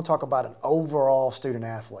Powers, you want to talk about an overall student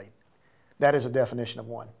athlete. That is a definition of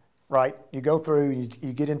one, right? You go through,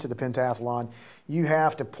 you get into the pentathlon, you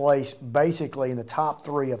have to place basically in the top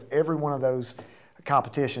 3 of every one of those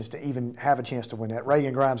competitions to even have a chance to win that.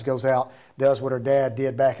 Reagan Grimes goes out, does what her dad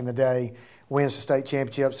did back in the day, wins the state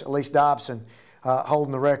championships. Elise Dobson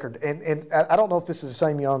holding the record. And I don't know if this is the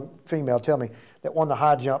same young female, tell me, that won the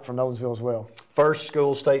high jump from Nolensville as well. First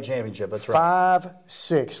school state championship, that's right.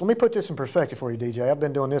 5'6". Let me put this in perspective for you, DJ. I've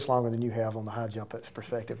been doing this longer than you have on the high jump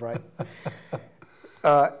perspective, right?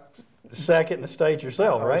 Second in the state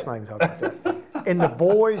yourself, right? Let's not even talk about that. In the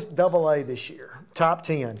boys AA this year, top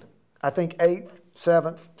 10, I think 8th,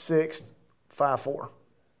 7th, 6th, 5'4".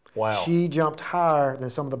 Wow. She jumped higher than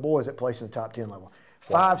some of the boys that placed in the top 10 level.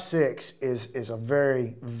 Wow. 5'6" is a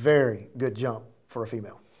very, very good jump for a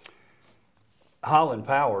female. Holland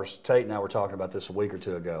Powers, Tate and I were talking about this a week or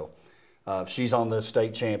two ago. She's on the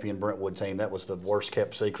state champion Brentwood team. That was the worst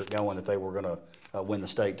kept secret going that they were going to win the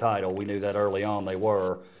state title. We knew that early on they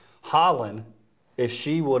were. Holland, if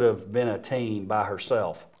she would have been a team by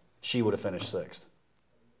herself, she would have finished 6th.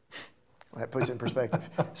 That puts it in perspective.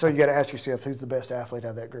 So you got to ask yourself, who's the best athlete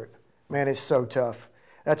out of that group? Man, it's so tough.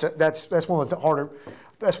 That's one of the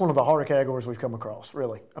harder categories we've come across,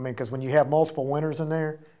 really. I mean, because when you have multiple winners in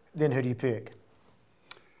there, then who do you pick?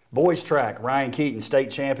 Boys track, Ryan Keaton,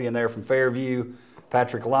 state champion there from Fairview.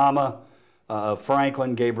 Patrick Lama of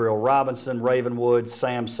Franklin, Gabriel Robinson, Ravenwood,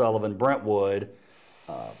 Sam Sullivan, Brentwood.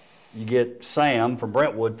 You get Sam from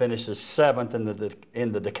Brentwood finishes 7th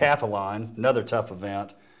in the decathlon, another tough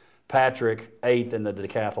event. Patrick 8th in the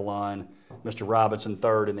decathlon. Mr. Robinson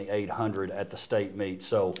 3rd in the 800 at the state meet.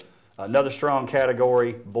 So another strong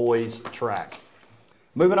category, boys track.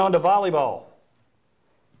 Moving on to volleyball.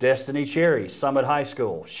 Destiny Cherry, Summit High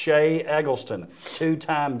School. Shay Eggleston,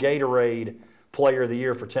 2-time Gatorade Player of the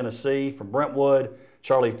Year for Tennessee from Brentwood.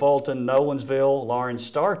 Charlie Fulton, Nolensville. Lauren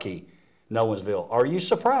Starkey, Nolensville. Are you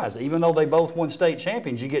surprised? Even though they both won state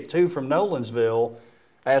champions, you get 2 from Nolensville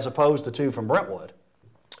as opposed to 2 from Brentwood.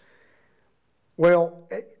 Well,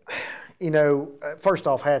 first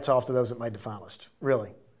off, hats off to those that made the finalists,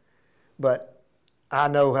 really. But I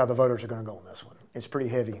know how the voters are going to go on this one. It's pretty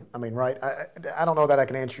heavy. I mean, right? I don't know that I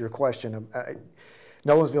can answer your question.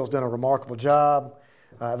 Nolensville's done a remarkable job.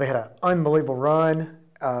 They had an unbelievable run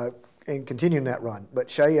and continuing that run. But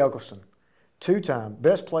Shay Eggleston, 2-time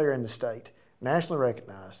best player in the state, nationally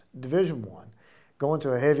recognized, Division I, going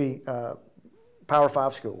to a heavy Power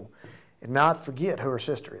 5 school, and not forget who her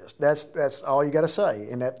sister is. That's all you got to say,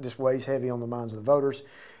 and that just weighs heavy on the minds of the voters.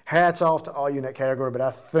 Hats off to all you in that category, but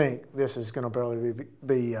I think this is going to probably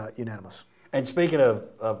be unanimous. And speaking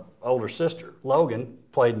of older sister, Logan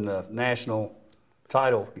played in the national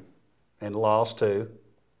title and lost to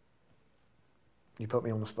You put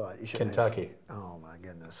me on the spot. You shouldn't Kentucky. Have. Oh my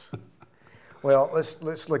goodness. Well,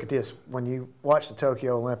 let's look at this. When you watch the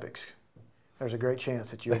Tokyo Olympics, there's a great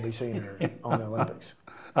chance that you'll be seeing her on the Olympics.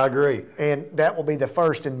 I agree. And that will be the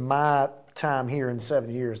first in my time here in 7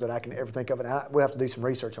 years that I can ever think of it. We'll have to do some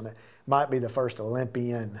research on that. Might be the first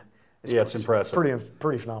Olympian. It's impressive.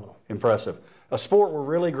 Pretty phenomenal. Impressive. A sport we're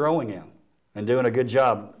really growing in and doing a good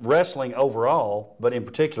job. Wrestling overall, but in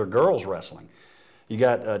particular girls wrestling. You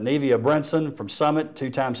got Nevia Brinson from Summit,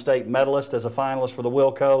 2-time state medalist as a finalist for the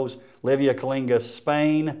Wilcos. Livia Kalinga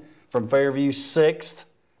Spain from Fairview, 6th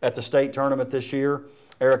at the state tournament this year.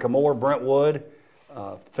 Erica Moore, Brentwood,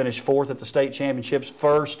 finished 4th at the state championships,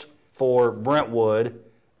 1st for Brentwood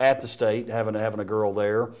at the state, having a girl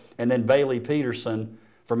there. And then Bailey Peterson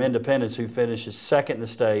from Independence, who finishes 2nd in the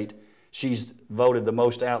state. She's voted the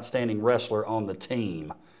most outstanding wrestler on the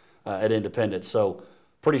team at Independence. So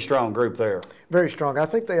pretty strong group there. Very strong. I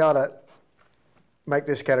think they ought to make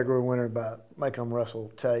this category winner by making them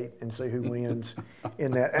wrestle Tate and see who wins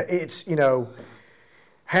in that. It's,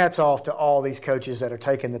 hats off to all these coaches that are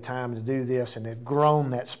taking the time to do this, and they've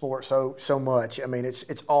grown that sport so much. I mean,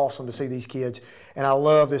 it's awesome to see these kids, and I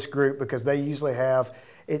love this group because they usually have,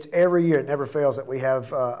 it's every year, it never fails that we have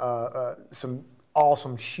some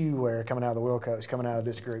awesome shoe wear coming out of the Wilcos, coming out of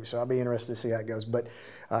this group. So I'll be interested to see how it goes. But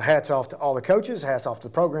hats off to all the coaches, hats off to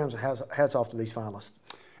the programs, hats off to these finalists.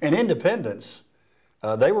 And Independence,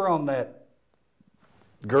 they were on that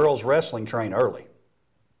girls wrestling train early.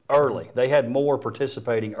 They had more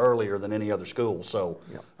participating earlier than any other school. So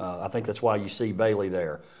I think that's why you see Bailey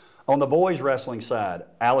there. On the boys wrestling side,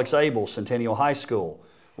 Alex Abel, Centennial High School.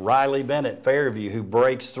 Riley Bennett, Fairview, who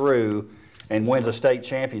breaks through and wins a state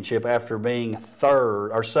championship after being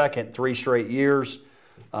second 3 straight years.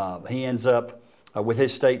 He ends up with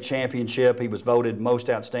his state championship. He was voted most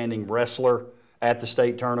outstanding wrestler at the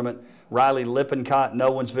state tournament. Riley Lippincott,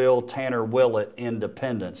 Nolensville, Tanner Willett,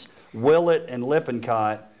 Independence. Willett and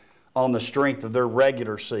Lippincott on the strength of their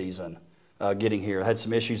regular season getting here. Had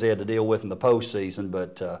some issues they had to deal with in the postseason,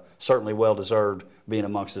 but certainly well-deserved being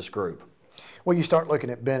amongst this group. Well, you start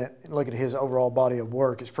looking at Bennett and look at his overall body of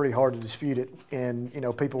work. It's pretty hard to dispute it. And,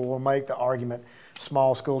 people will make the argument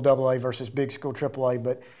small school AA versus big school AAA.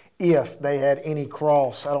 But if they had any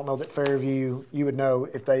cross, I don't know that Fairview, you would know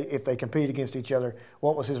if they compete against each other,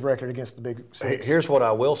 what was his record against the Big Six? Here's what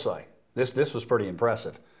I will say. This was pretty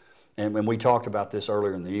impressive. And when we talked about this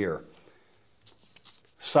earlier in the year,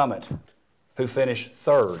 Summit, who finished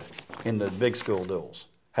 3rd in the big school duels,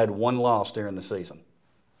 had 1 loss during the season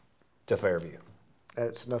to Fairview.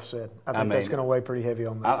 That's enough said. I think that's going to weigh pretty heavy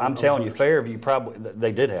on the I'm telling you, Fairview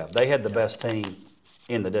they had the best team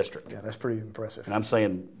in the district. Yeah, that's pretty impressive. And I'm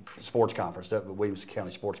saying sports conference, the Williamson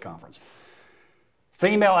County Sports Conference.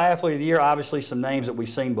 Female Athlete of the Year, obviously some names that we've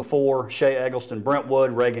seen before. Shay Eggleston,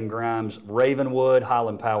 Brentwood. Reagan Grimes, Ravenwood.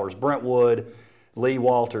 Highland Powers, Brentwood. Lee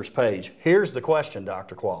Walters, Page. Here's the question,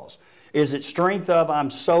 Dr. Qualls. Is it strength of I'm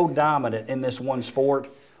so dominant in this one sport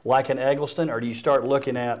like an Eggleston, or do you start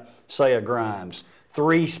looking at, say, a Grimes,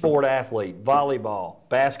 3-sport athlete, volleyball,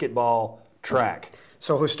 basketball, track?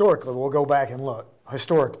 So historically, we'll go back and look.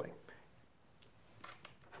 Historically,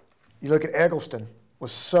 you look at Eggleston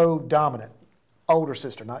was so dominant. Older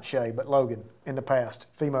sister, not Shay, but Logan in the past.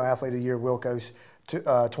 Female Athlete of the Year, Wilco's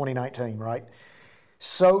 2019, right?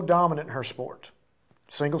 So dominant in her sport.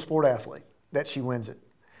 Single sport athlete that she wins it.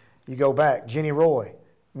 You go back, Jenny Roy,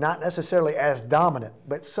 not necessarily as dominant,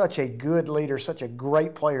 but such a good leader, such a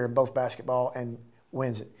great player in both basketball and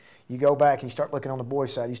wins it. You go back and you start looking on the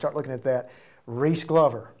boys' side. You start looking at that. Reese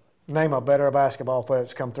Glover, name a better basketball player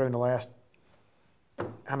that's come through in the last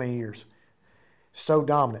how many years? So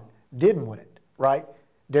dominant. Didn't win it, right?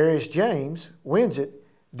 Darius James wins it,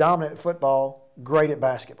 dominant at football, great at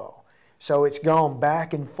basketball. So it's gone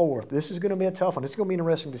back and forth. This is going to be a tough one. It's going to be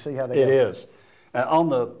interesting to see how they go. It is. On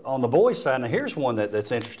the boys' side, now here's one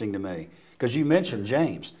that's interesting to me, because you mentioned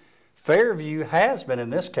James. Fairview has been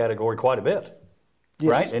in this category quite a bit,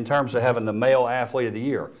 Yes. right, in terms of having the male athlete of the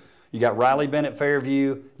year. You got Riley Bennett,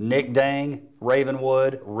 Fairview, Nick Dang,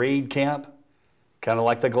 Ravenwood, Reed Kemp, kind of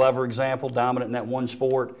like the Glover example, dominant in that one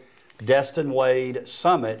sport. Destin Wade,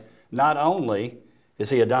 Summit, not only is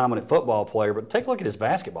he a dominant football player, but take a look at his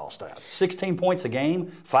basketball stats. 16 points a game,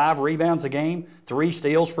 5 rebounds a game, 3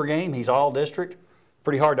 steals per game. He's all district.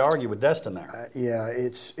 Pretty hard to argue with Destin there. Yeah,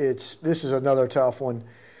 this is another tough one.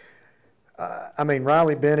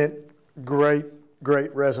 Riley Bennett, great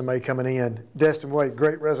resume coming in. Destin Wade,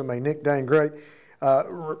 great resume. Nick Dane, great.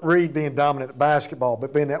 Reed being dominant at basketball,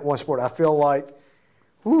 but being that one sport, I feel like,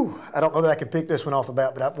 I don't know that I can pick this one off the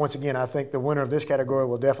bat, but once again, I think the winner of this category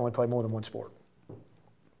will definitely play more than one sport.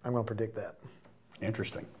 I'm going to predict that.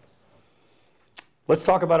 Interesting. Let's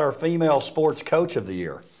talk about our female sports coach of the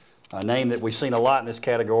year, a name that we've seen a lot in this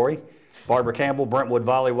category. Barbara Campbell, Brentwood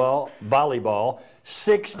volleyball,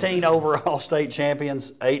 16 overall state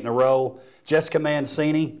champions, 8 in a row. Jessica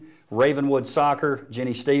Mancini, Ravenwood soccer,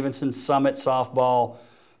 Jenny Stevenson, Summit softball,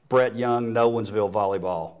 Brett Young, Nolensville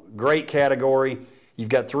volleyball. Great category. You've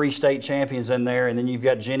got 3 state champions in there, and then you've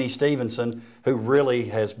got Jenny Stevenson, who really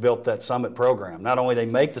has built that Summit program. Not only they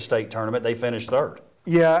make the state tournament, they finish 3rd.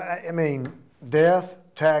 Yeah, death,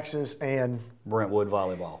 taxes, and Brentwood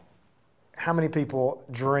volleyball. How many people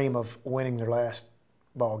dream of winning their last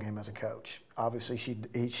ball game as a coach? Obviously,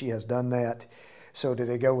 she has done that. So do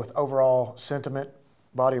they go with overall sentiment,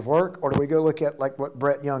 body of work, or do we go look at like what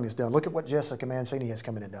Brett Young has done? Look at what Jessica Mancini has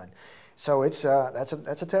come in and done. So it's that's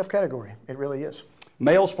a tough category. It really is.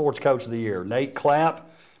 Male Sports Coach of the Year, Nate Clapp,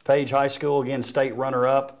 Page High School, again, state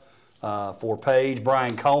runner-up for Page.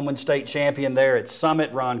 Brian Coleman, state champion there at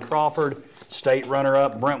Summit. Ron Crawford, state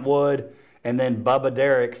runner-up, Brentwood. And then Bubba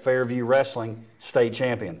Derrick, Fairview Wrestling, state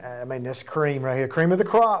champion. This cream right here, cream of the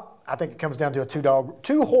crop. I think it comes down to a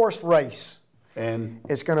two-horse race. And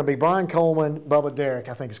it's going to be Brian Coleman, Bubba Derrick.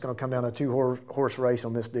 I think it's going to come down to a two-horse race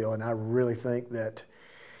on this deal. And I really think that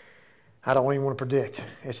I don't even want to predict.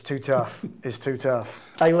 It's too tough. It's too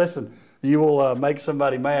tough. Hey, listen, you will make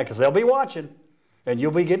somebody mad because they'll be watching, and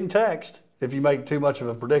you'll be getting text if you make too much of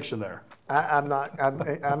a prediction there. I'm not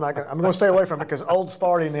going to stay away from it because Old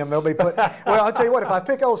Sparty and them, they'll be put. Well, I'll tell you what, if I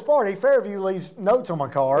pick Old Sparty, Fairview leaves notes on my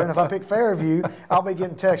car, and if I pick Fairview, I'll be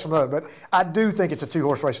getting texts from them. But I do think it's a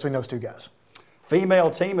two-horse race between those two guys.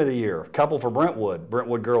 Female Team of the Year, couple for Brentwood.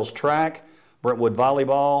 Brentwood girls track, Brentwood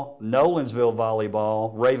volleyball, Nolensville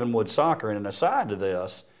volleyball, Ravenwood soccer. And an aside to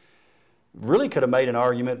this, really could have made an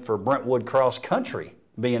argument for Brentwood cross country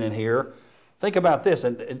being in here. Think about this,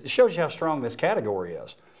 and it shows you how strong this category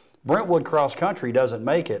is. Brentwood cross country doesn't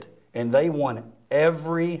make it, and they won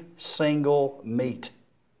every single meet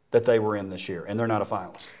that they were in this year, and they're not a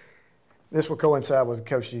finalist. This will coincide with the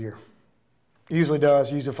Coach of the Year. Usually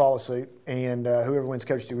does, usually follow suit, and whoever wins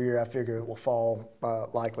Coach of the Year, I figure it will fall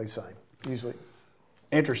likely same, usually.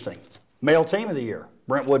 Interesting. Male Team of the Year,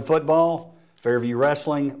 Brentwood football, Fairview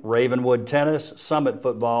wrestling, Ravenwood tennis, Summit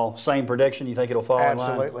football. Same prediction. You think it'll fall in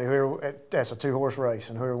line? Absolutely. That's a two-horse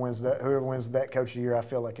race, and whoever wins that Coach of the Year, I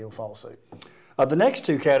feel like it'll follow suit. The next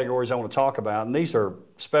two categories I want to talk about, and these are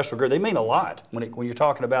special groups. They mean a lot when you're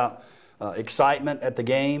talking about excitement at the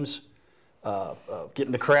games,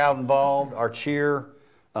 getting the crowd involved, our cheer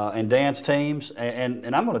and dance teams.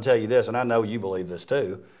 And I'm going to tell you this, and I know you believe this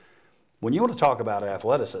too. When you want to talk about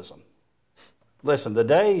athleticism, listen, the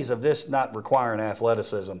days of this not requiring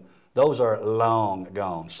athleticism, those are long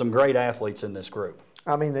gone. Some great athletes in this group.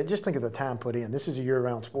 Just think of the time put in. This is a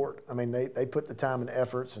year-round sport. They put the time and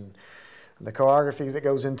efforts and the choreography that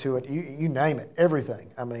goes into it. You name it,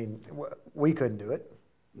 everything. We couldn't do it,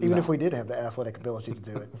 even if we did have the athletic ability to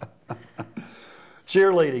do it.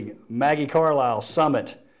 Cheerleading, Maggie Carlisle,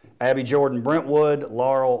 Summit, Abby Jordan, Brentwood,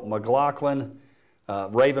 Laurel McLaughlin,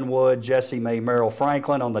 Ravenwood, Jessie Mae Merrill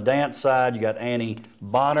Franklin. On the dance side, you got Addie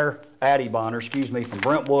Bonner, from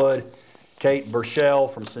Brentwood, Kate Burchell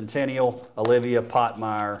from Centennial, Olivia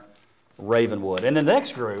Potmeyer, Ravenwood. And the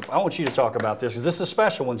next group, I want you to talk about this because this is a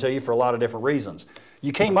special one to you for a lot of different reasons.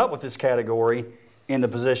 You came up with this category in the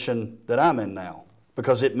position that I'm in now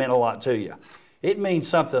because it meant a lot to you. It means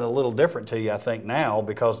something a little different to you, I think, now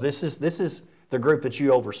because this is the group that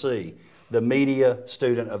you oversee, the Media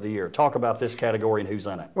Student of the Year. Talk about this category and who's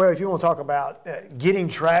in it. Well, if you want to talk about getting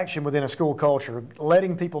traction within a school culture,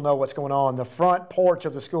 letting people know what's going on, the front porch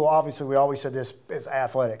of the school, obviously we always said this is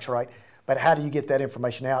athletics, right? But how do you get that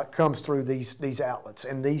information out? It comes through these outlets.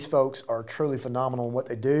 And these folks are truly phenomenal in what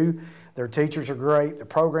they do. Their teachers are great. Their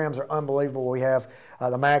programs are unbelievable. We have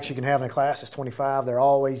the max you can have in a class is 25. They're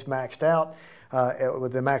always maxed out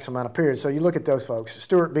with the max amount of periods. So you look at those folks.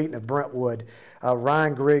 Stuart Beaton of Brentwood,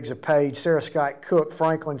 Ryan Griggs of Page, Sarah Scott Cook,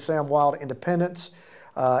 Franklin, Sam Wild, Independence.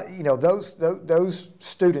 Those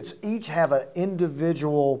students each have an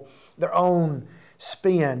individual, their own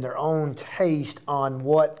spin, their own taste on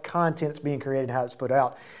what content is being created and how it's put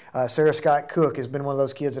out. Sarah Scott Cook has been one of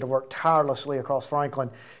those kids that have worked tirelessly across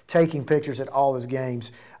Franklin, taking pictures at all his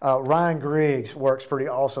games. Ryan Griggs works pretty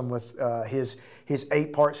awesome with his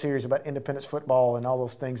 8-part series about Independence football and all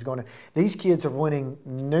those things going on. These kids are winning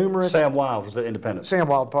numerous... Sam Wild was at Independence. Sam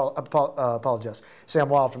Wild, apologize. Sam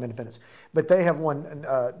Wild from Independence. But they have won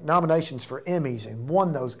nominations for Emmys and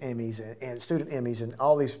won those Emmys and student Emmys and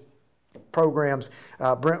all these programs.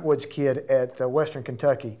 Brentwood's kid at Western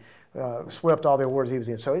Kentucky swept all the awards he was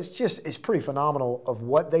in. So it's pretty phenomenal of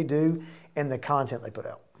what they do and the content they put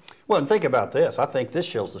out. Well, and think about this. I think this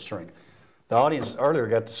shows the strength. The audience earlier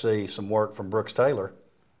got to see some work from Brooks Taylor,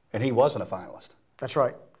 and he wasn't a finalist. That's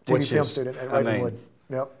right. TV film student at Ravenwood.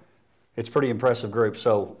 Yep. It's a pretty impressive group.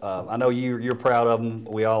 So I know you're proud of them.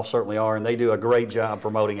 We all certainly are, and they do a great job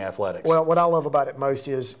promoting athletics. Well, what I love about it most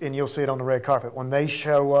is, and you'll see it on the red carpet, when they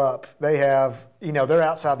show up, they have, they're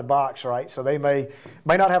outside the box, right? So they may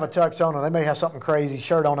not have a tux on, or they may have something crazy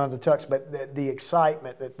shirt on under the tux, but the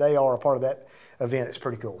excitement that they are a part of that event is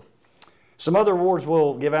pretty cool. Some other awards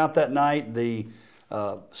we'll give out that night: the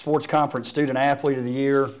Sports Conference Student Athlete of the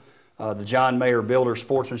Year, the John Mayer Builder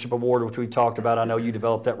Sportsmanship Award, which we talked about. I know you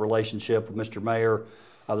developed that relationship with Mr. Mayer.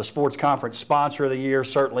 The Sports Conference Sponsor of the Year,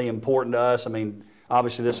 certainly important to us. I mean,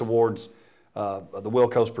 obviously this award's the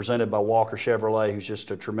Wilco's presented by Walker Chevrolet, who's just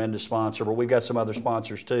a tremendous sponsor. But we've got some other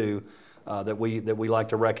sponsors too that we like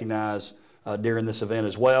to recognize during this event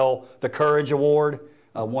as well. The Courage Award,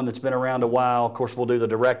 one that's been around a while. Of course, we'll do the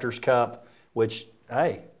Director's Cup, which,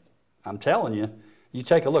 hey, I'm telling you, you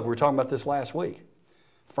take a look. We were talking about this last week.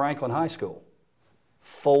 Franklin High School,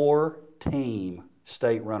 4-team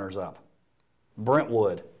state runners-up.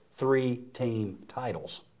 Brentwood, 3-team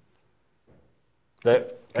titles.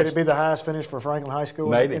 Could it be the highest finish for Franklin High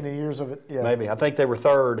School in the years of it? Yeah. Maybe. I think they were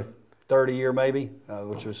third a year, maybe,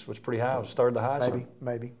 which was pretty high. It was third the highest.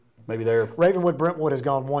 Maybe they're... Ravenwood Brentwood has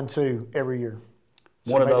gone 1-2 every year.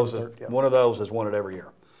 So one of those has won it every year.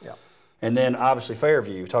 Yeah. And then obviously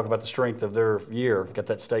Fairview. Talk about the strength of their year. Got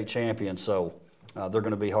that state champion, so they're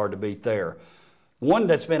going to be hard to beat there. One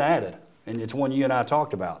that's been added, and it's one you and I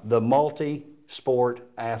talked about, the Multi-Sport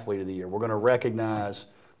Athlete of the Year. We're going to recognize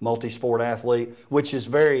multi-sport athlete, which is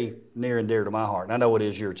very near and dear to my heart. And I know it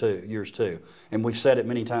is yours too. And we've said it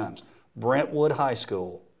many times. Brentwood High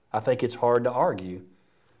School, I think it's hard to argue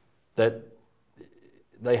that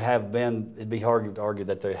they have been, it'd be hard to argue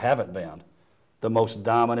that they haven't been the most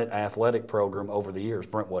dominant athletic program over the years,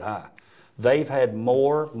 Brentwood High. They've had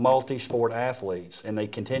more multi-sport athletes, and they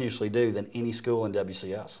continuously do, than any school in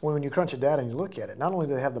WCS. Well, when you crunch the data and you look at it, not only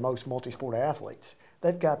do they have the most multi-sport athletes,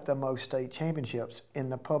 they've got the most state championships in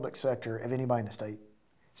the public sector of anybody in the state.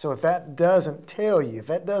 So if that doesn't tell you, if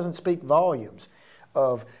that doesn't speak volumes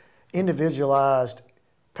of individualized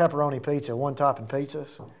pepperoni pizza, one-topping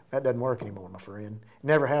pizzas, that doesn't work anymore, my friend. It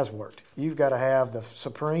never has worked. You've got to have the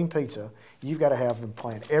supreme pizza. You've got to have them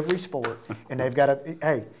playing every sport, and they've got to,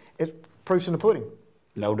 hey, it's proof's in the pudding.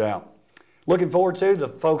 No doubt. Looking forward to the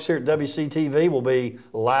folks here at WCTV will be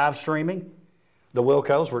live streaming the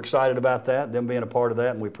Wilco's. We're excited about that, them being a part of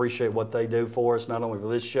that, and we appreciate what they do for us, not only for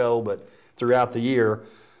this show, but throughout the year.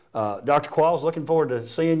 Dr. Qualls, looking forward to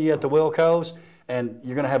seeing you at the Wilco's, and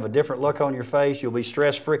you're going to have a different look on your face. You'll be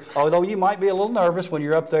stress-free, although you might be a little nervous when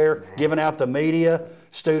you're up there giving out the Media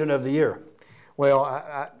Student of the Year.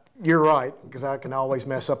 Well, you're right, because I can always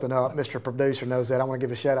mess something up. Mr. Producer knows that. I want to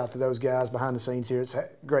give a shout-out to those guys behind the scenes here. It's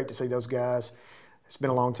great to see those guys. It's been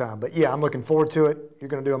a long time. But, yeah, I'm looking forward to it. You're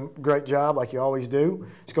going to do a great job like you always do.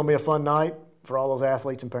 It's going to be a fun night for all those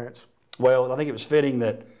athletes and parents. Well, I think it was fitting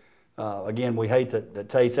that Again, we hate that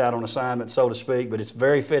Tate's out on assignment, so to speak, but it's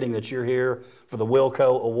very fitting that you're here for the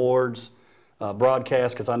Wilco Awards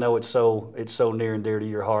broadcast, because I know it's so near and dear to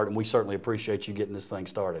your heart, and we certainly appreciate you getting this thing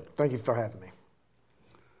started. Thank you for having me.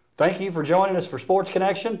 Thank you for joining us for Sports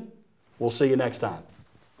Connection. We'll see you next time.